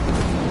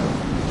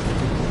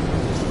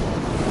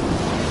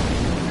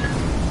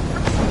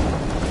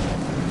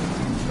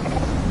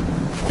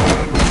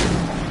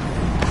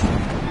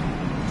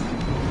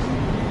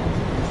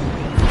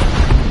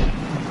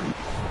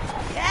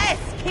 Yes!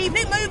 Keep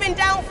it moving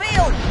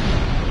downfield!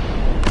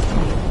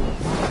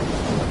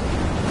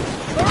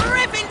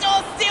 Gryffindor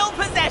steal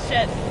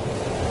possession!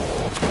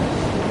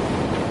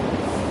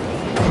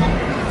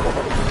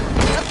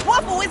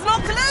 Quaffle is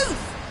knocked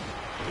loose!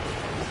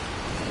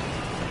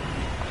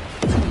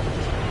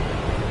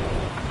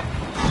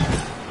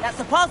 That's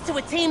a pass to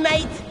a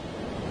teammate.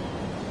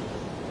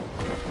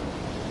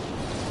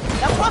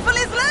 The quaffle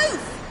is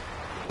loose!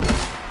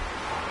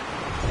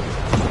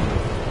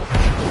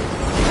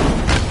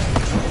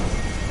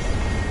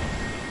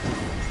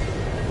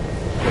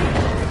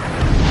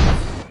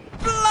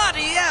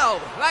 Bloody hell!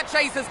 That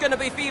chaser's gonna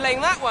be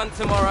feeling that one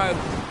tomorrow.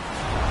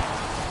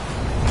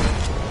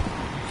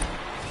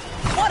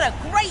 What a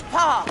great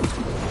pass!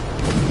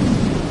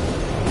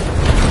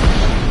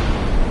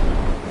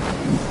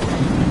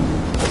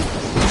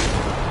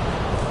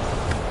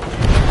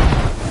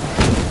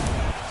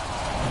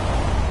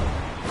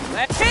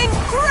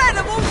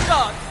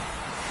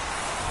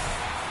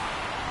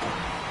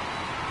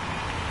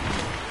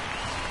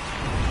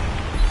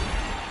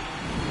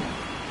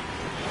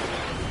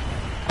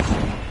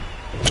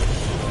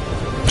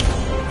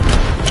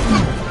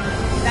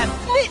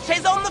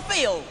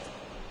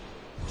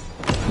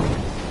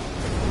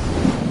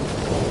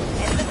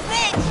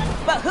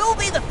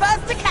 the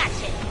first to catch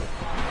it.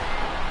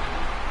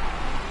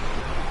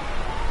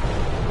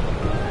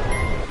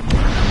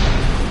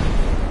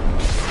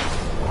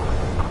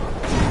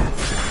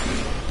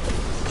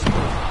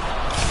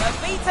 The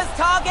beater's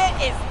target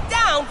is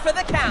down for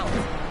the count.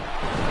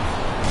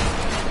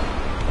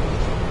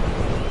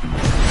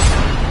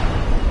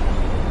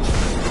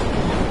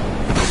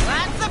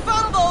 That's a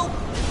fumble.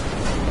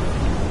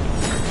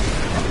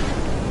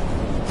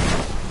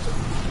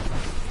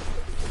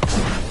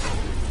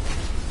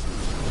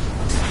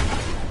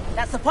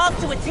 That's a pass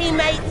to a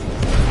teammate.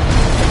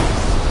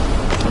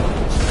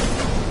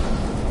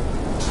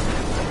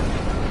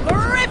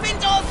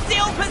 Gryffindor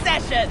steal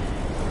possession.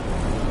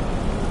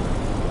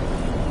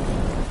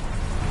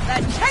 The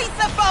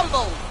chaser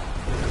fumbles.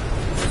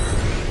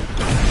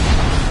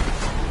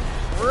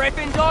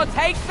 Gryffindor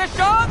takes the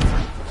shot.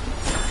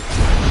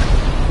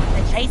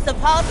 The chaser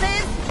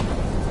passes.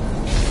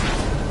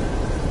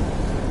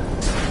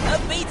 The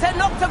beater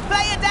knocked a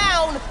player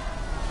down.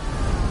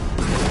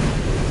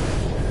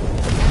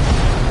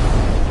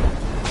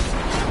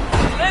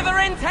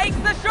 Slytherin takes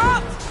the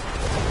shot.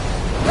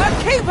 The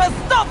keeper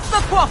stops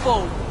the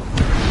quaffle.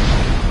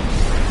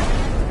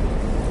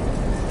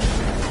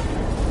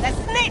 The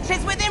snitch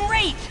is within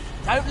reach.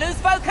 Don't lose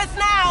focus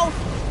now.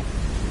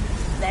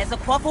 There's a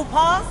quaffle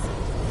pass.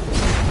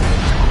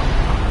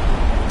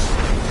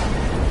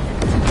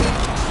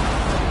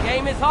 The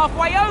game is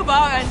halfway over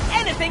and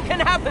anything can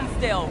happen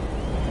still.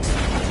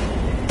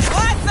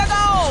 That's a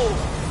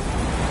goal.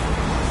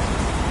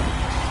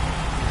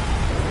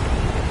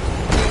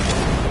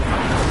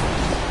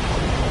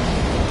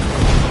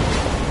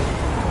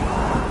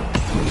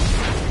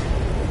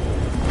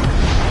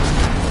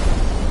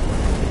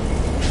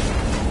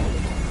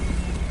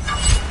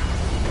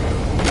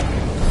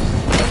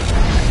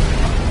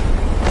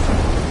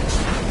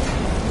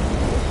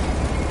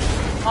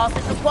 Pass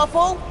it to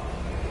Quaffle.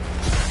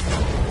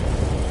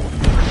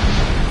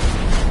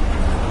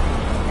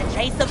 The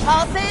chaser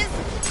passes.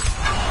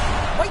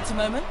 Wait a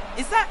moment.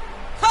 Is that...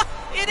 Ha!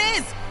 It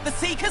is! The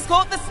Seeker's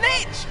caught the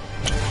snitch!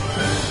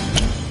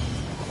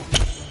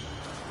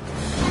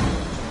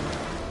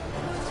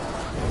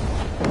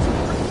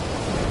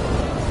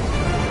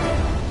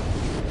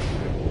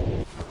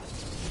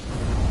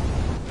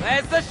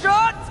 There's the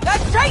shot. The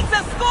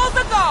chaser scores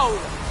a goal.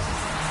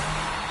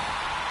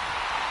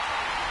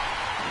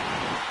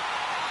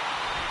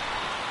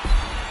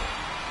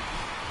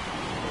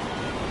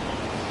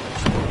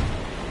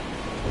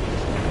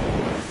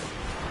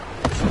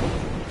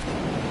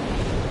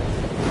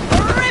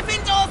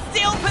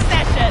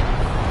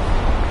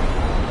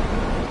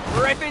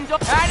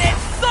 And it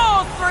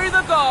soars through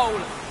the goal!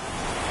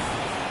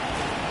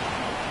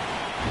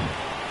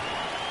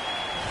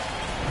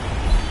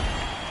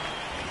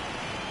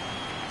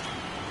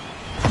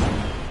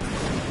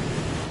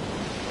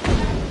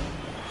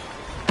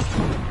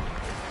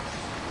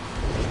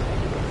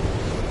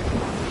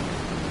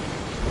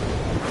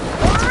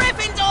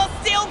 Gryffindor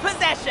steal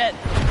possession!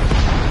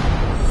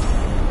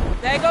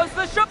 There goes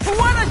the shot!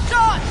 What a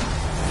shot!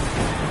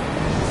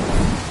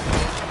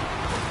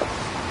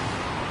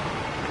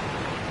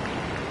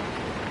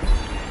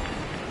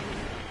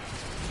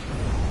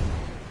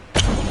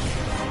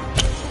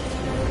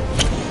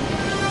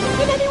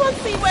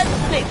 See where the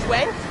snitch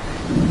went?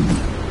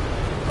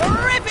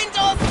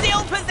 Gryffindor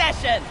steal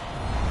possession!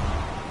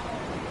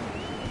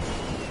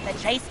 The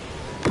chase...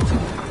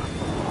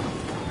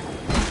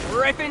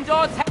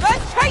 Gryffindor the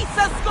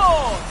chaser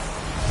scores!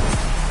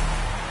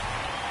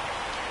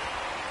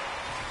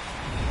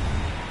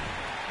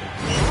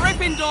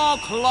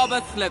 Gryffindor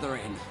clobber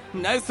Slytherin.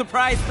 No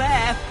surprise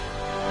there.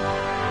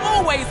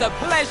 Always a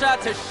pleasure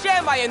to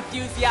share my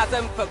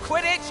enthusiasm for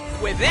Quidditch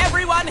with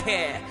everyone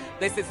here.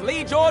 This is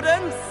Lee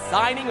Jordan,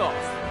 signing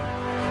off.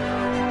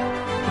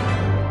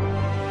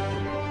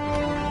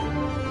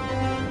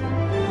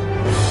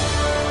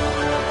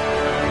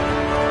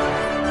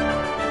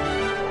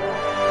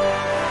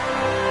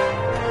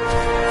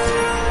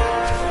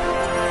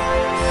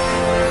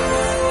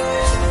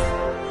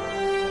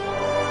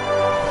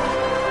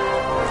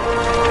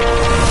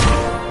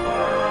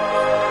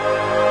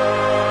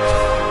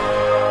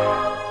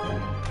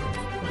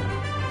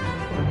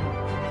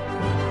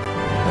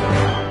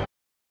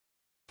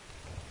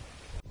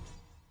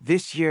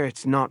 This year,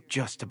 it's not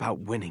just about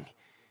winning.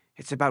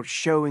 It's about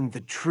showing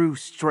the true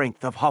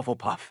strength of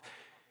Hufflepuff.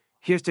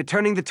 Here's to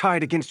turning the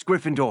tide against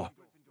Gryffindor.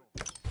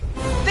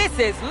 This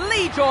is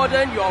Lee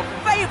Jordan, your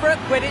favorite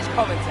Quidditch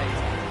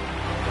commentator.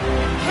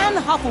 Can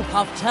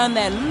Hufflepuff turn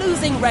their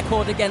losing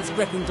record against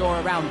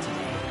Gryffindor around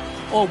today?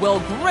 Or will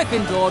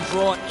Gryffindor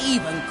draw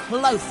even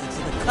closer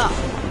to the cup?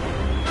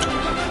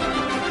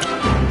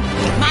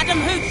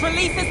 Madam Hooch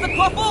releases the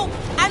quaffle,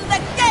 and the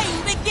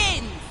game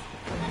begins!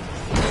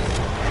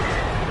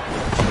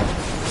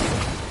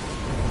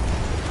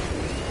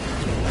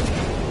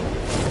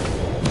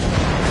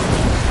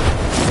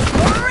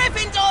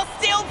 Gryffindor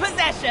steal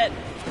possession!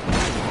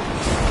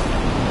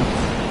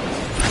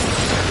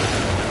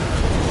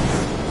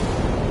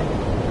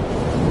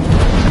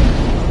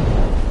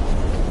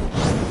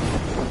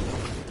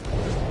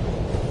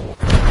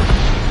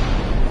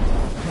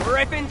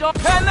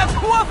 Gryffindor, and the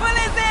quaffle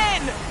is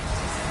in!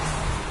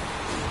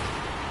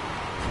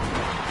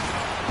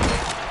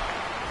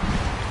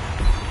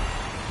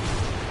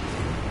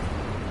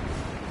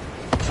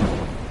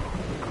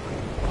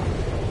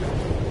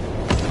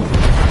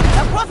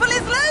 The quaffle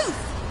is loose!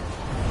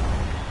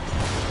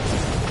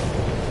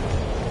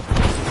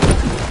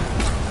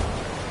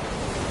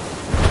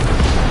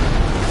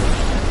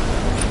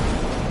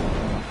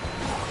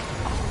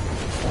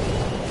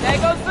 There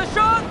goes the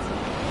shot!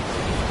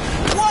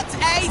 What a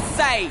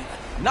save!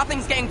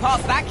 Nothing's getting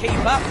past that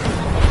keeper.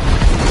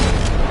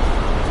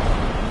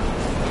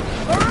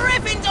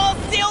 Gryffindor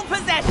steal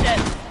possession!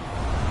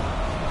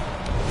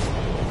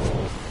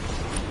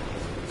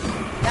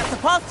 That's a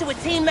pass to a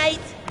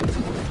teammate.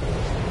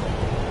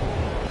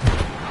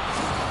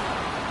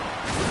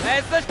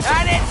 There's the...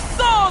 and it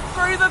soars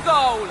through the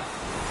goal!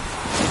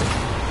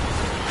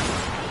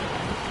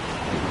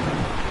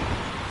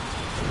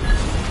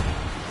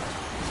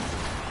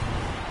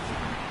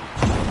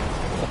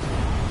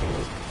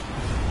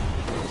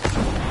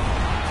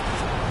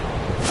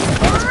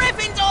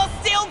 Gryffindor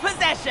steal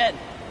possession!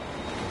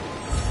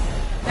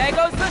 There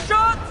goes the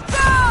shot!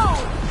 Goal!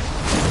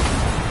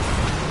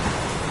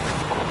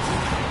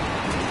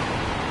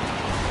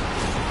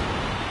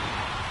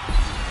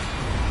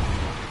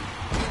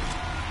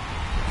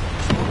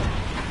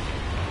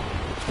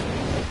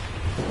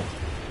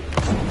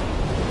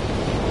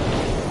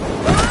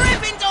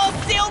 Gryffindor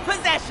steal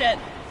possession!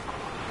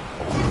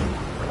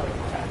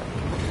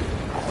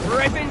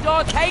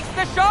 Gryffindor takes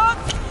the shot!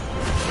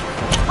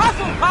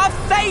 Hufflepuff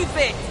saves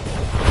it!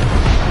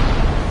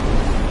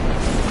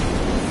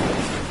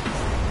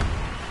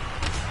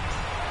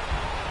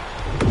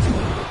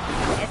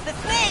 It's the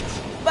Snitch,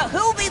 but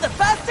who'll be the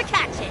first to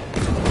catch it?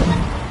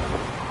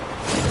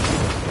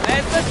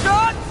 There's the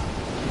shot!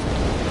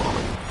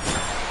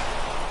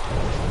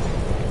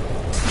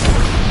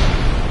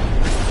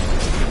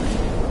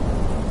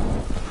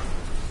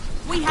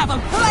 We have a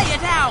player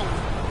down!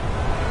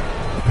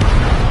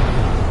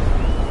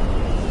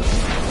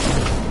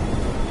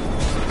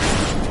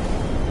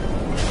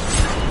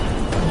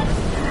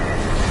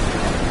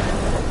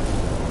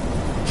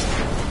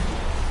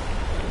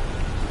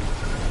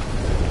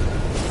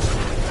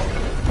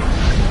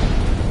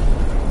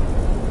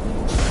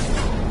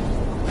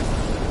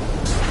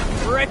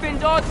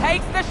 Gryffindor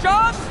takes the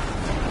shot!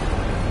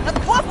 The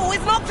quaffle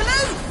is knocked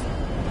loose!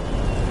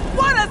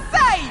 What a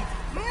save!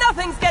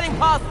 Nothing's getting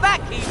past that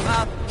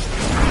keeper!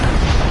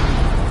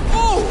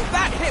 Ooh,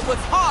 that hit was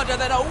harder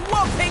than a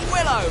whopping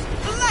willow!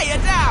 Lay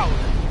her down!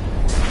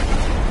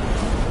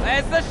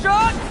 There's the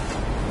shot!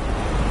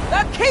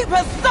 The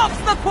keeper stops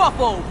the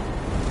quaffle!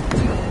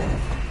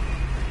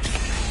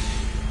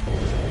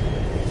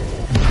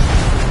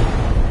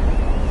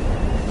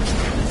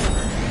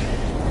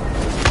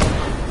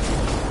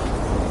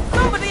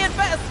 Somebody had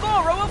better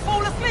score or will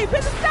fall asleep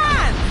in the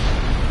stand!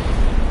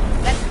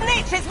 The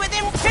Snitch is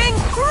within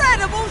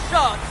incredible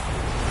shots!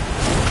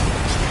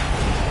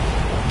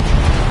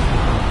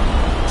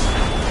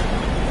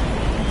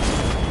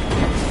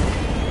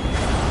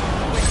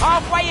 We're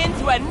halfway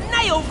into a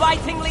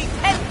nail-bitingly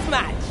tense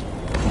match!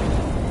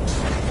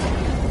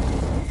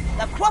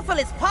 The quaffle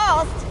is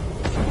passed!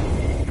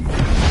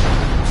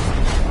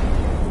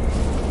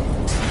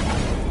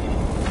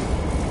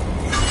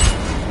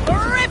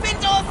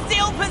 Gryffindor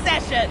steal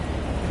possession!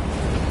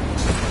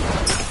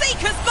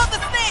 Seeker's got the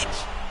Snitch!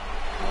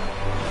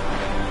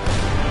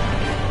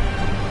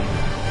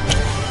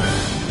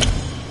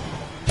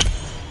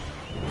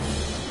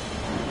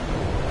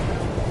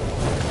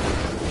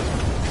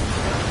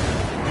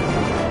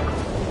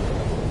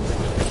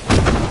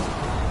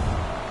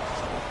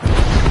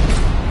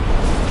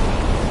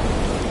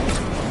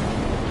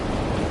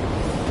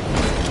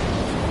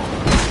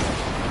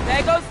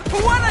 There goes...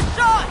 what a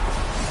shot!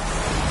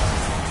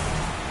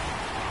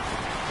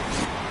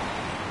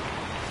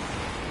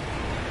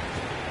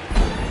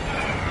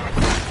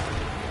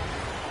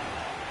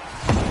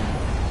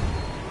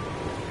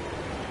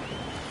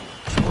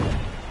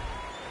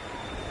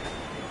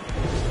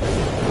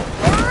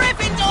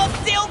 Gryffindor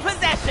steal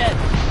possession!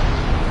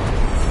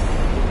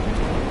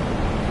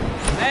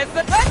 There's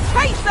the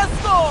chaser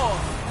score!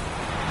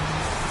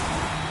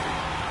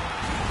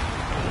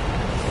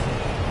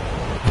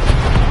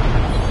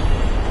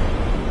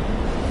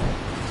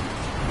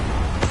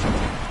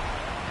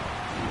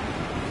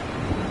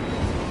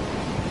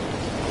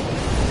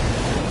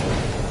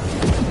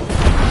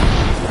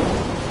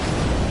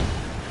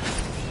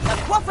 The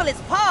quaffle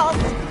is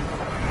passed!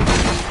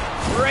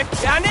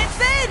 And it's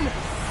in!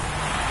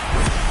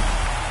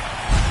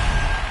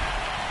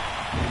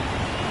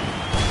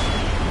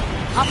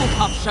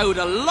 Hufflepuff showed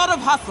a lot of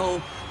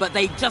hustle, but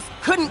they just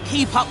couldn't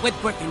keep up with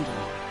Gryffindor.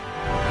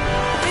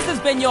 This has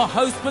been your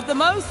host with the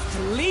most,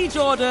 Lee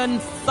Jordan,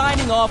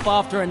 signing off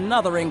after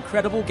another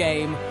incredible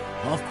game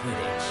of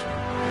Quidditch.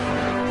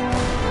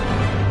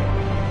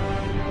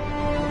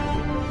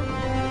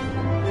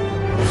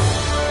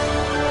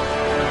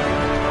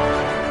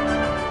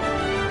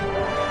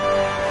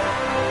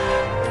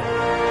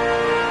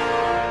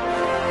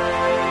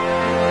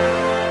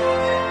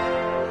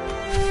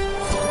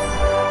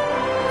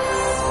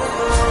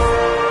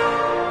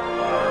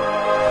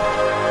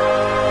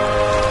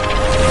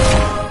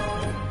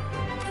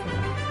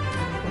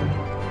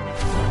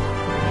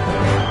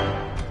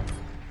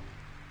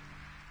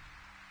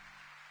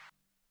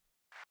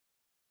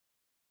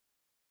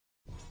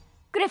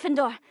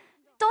 Gryffindor.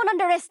 Don't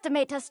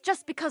underestimate us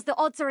just because the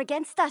odds are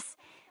against us.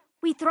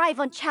 We thrive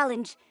on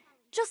challenge,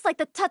 just like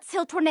the Tuts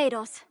Hill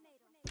Tornadoes.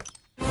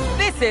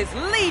 This is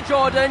Lee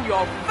Jordan,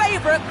 your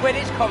favourite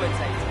Quidditch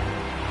commentator.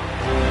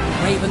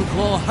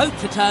 Ravenclaw hope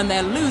to turn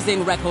their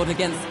losing record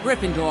against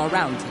Gryffindor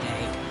around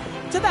today.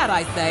 To that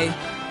I say,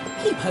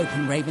 keep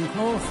hoping,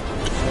 Ravenclaws.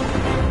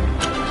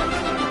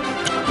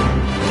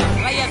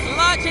 Players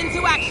lurch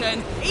into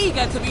action,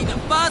 eager to be the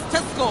first to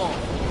score.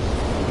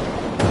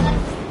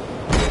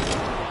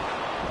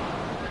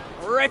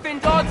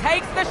 Gryffindor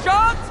takes the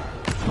shot.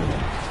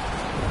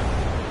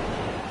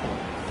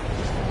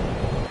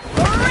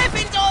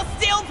 Gryffindor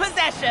steal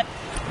possession.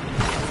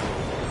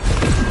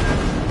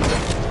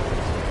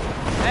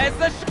 There's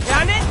the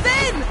and it's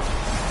in!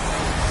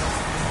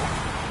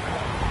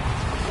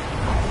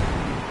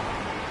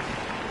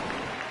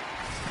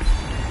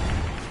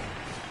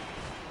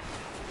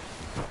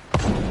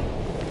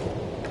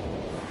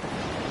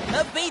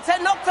 The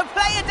beater knocked a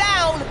player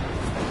down!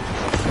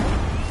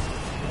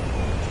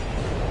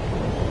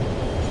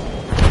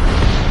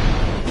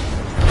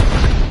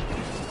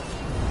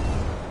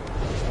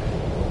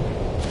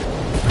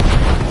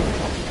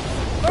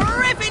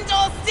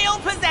 Gryffindor steal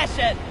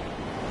possession!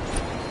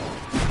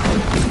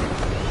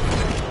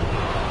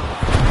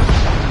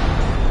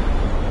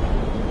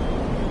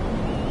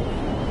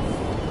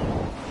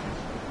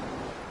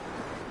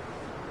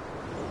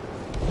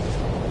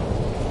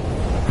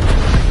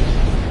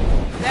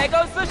 There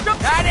goes the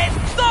shot, and it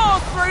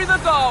soars through the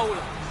goal!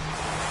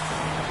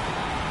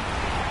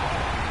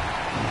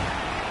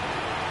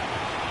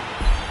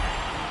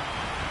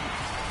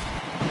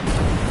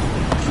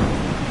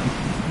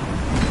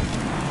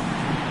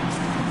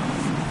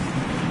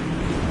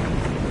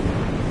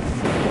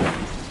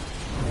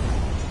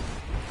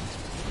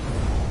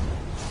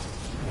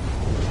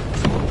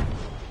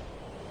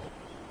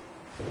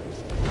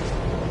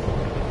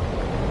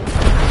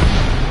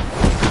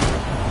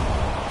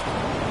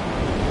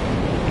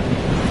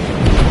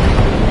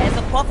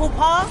 Waffle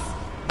pass.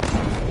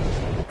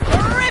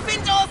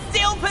 Gryffindor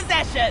steal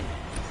possession.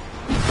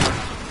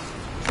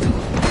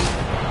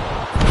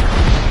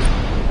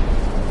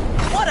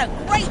 What a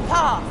great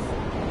pass.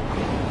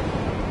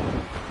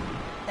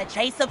 The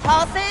chaser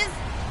passes.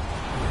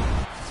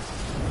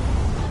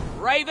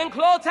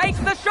 Ravenclaw takes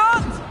the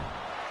shot.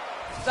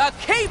 The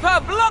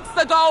keeper blocks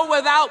the goal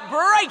without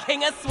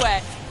breaking a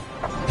sweat.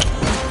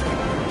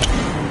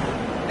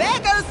 There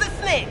goes the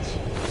snitch.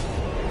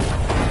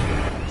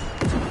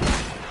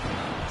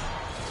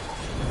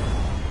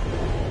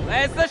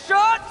 There's the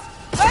shot!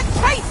 The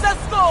chaser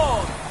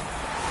scores!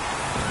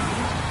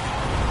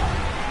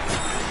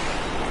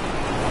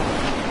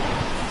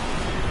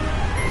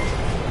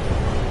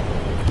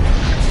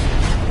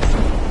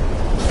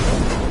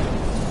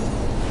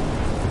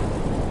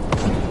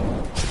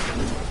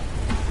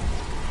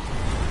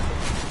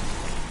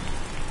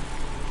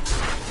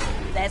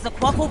 There's a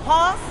quaffle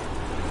pass.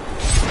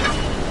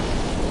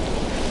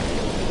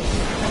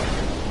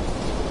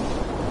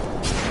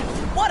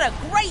 What a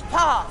great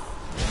pass!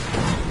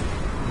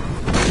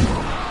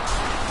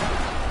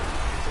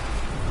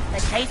 The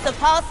chaser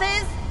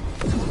passes.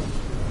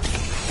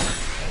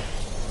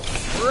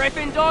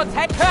 Gryffindor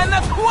take and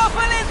the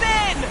quaffle is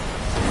in!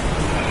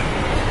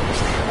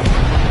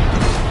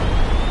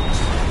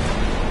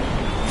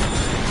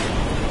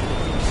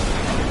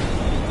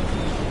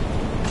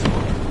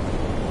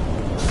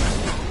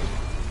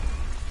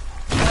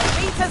 The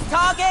beater's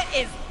target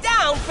is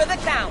down for the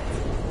count.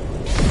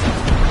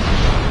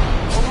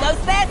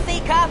 Almost there,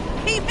 Seeker.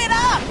 Keep it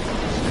up!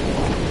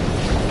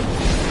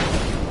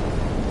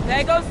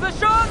 There goes the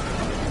shot,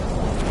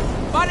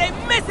 but it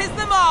misses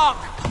the mark.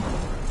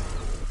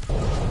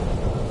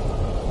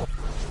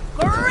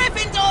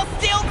 Gryffindor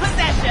steal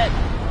possession.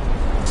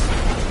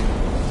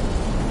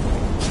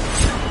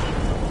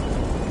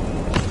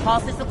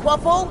 Passes the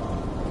quaffle.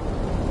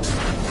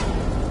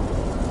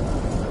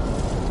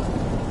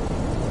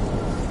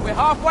 We're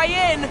halfway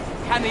in.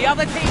 Can the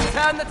other team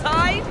turn the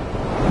tide?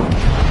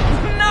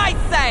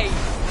 Nice save.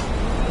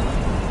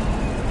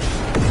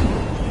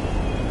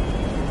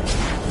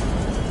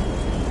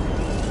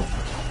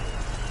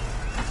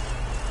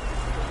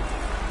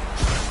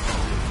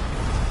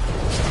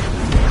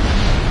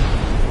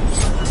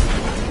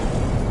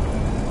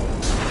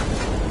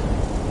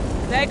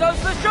 There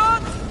goes the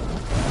shot!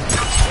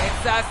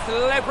 It's a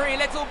slippery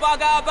little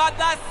bugger, but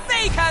the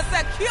Seeker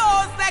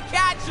secures the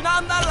catch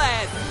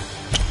nonetheless!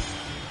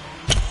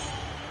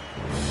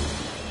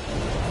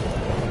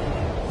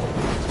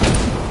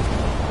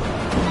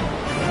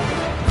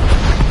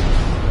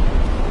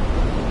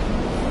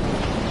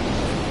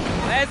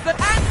 There's the...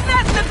 and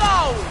that's the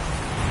goal!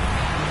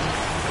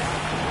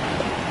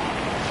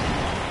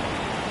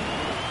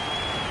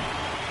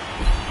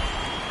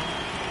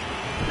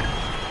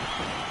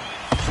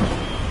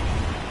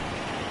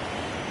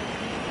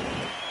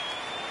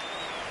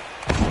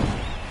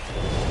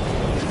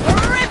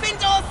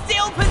 Gryffindor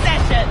steal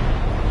possession!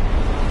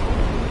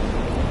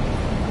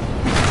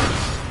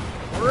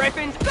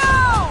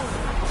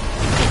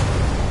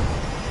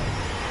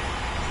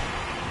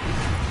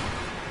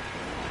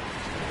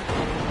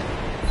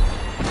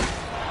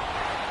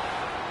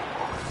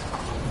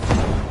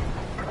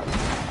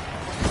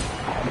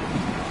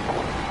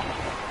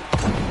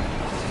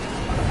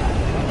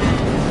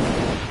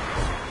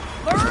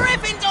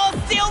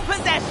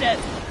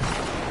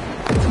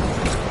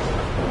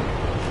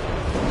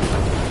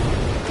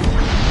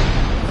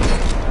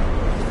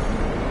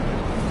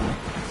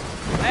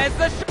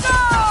 Here's the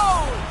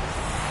show!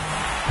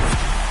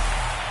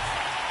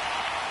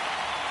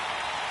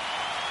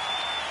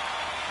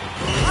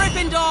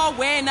 Gryffindor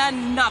win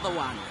another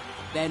one.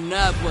 Their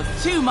nerve was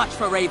too much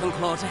for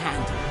Ravenclaw to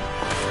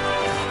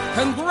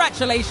handle.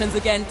 Congratulations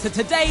again to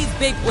today's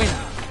big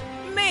winner.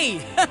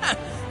 Me!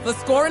 For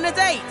scoring a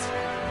date.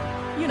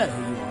 You know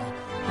who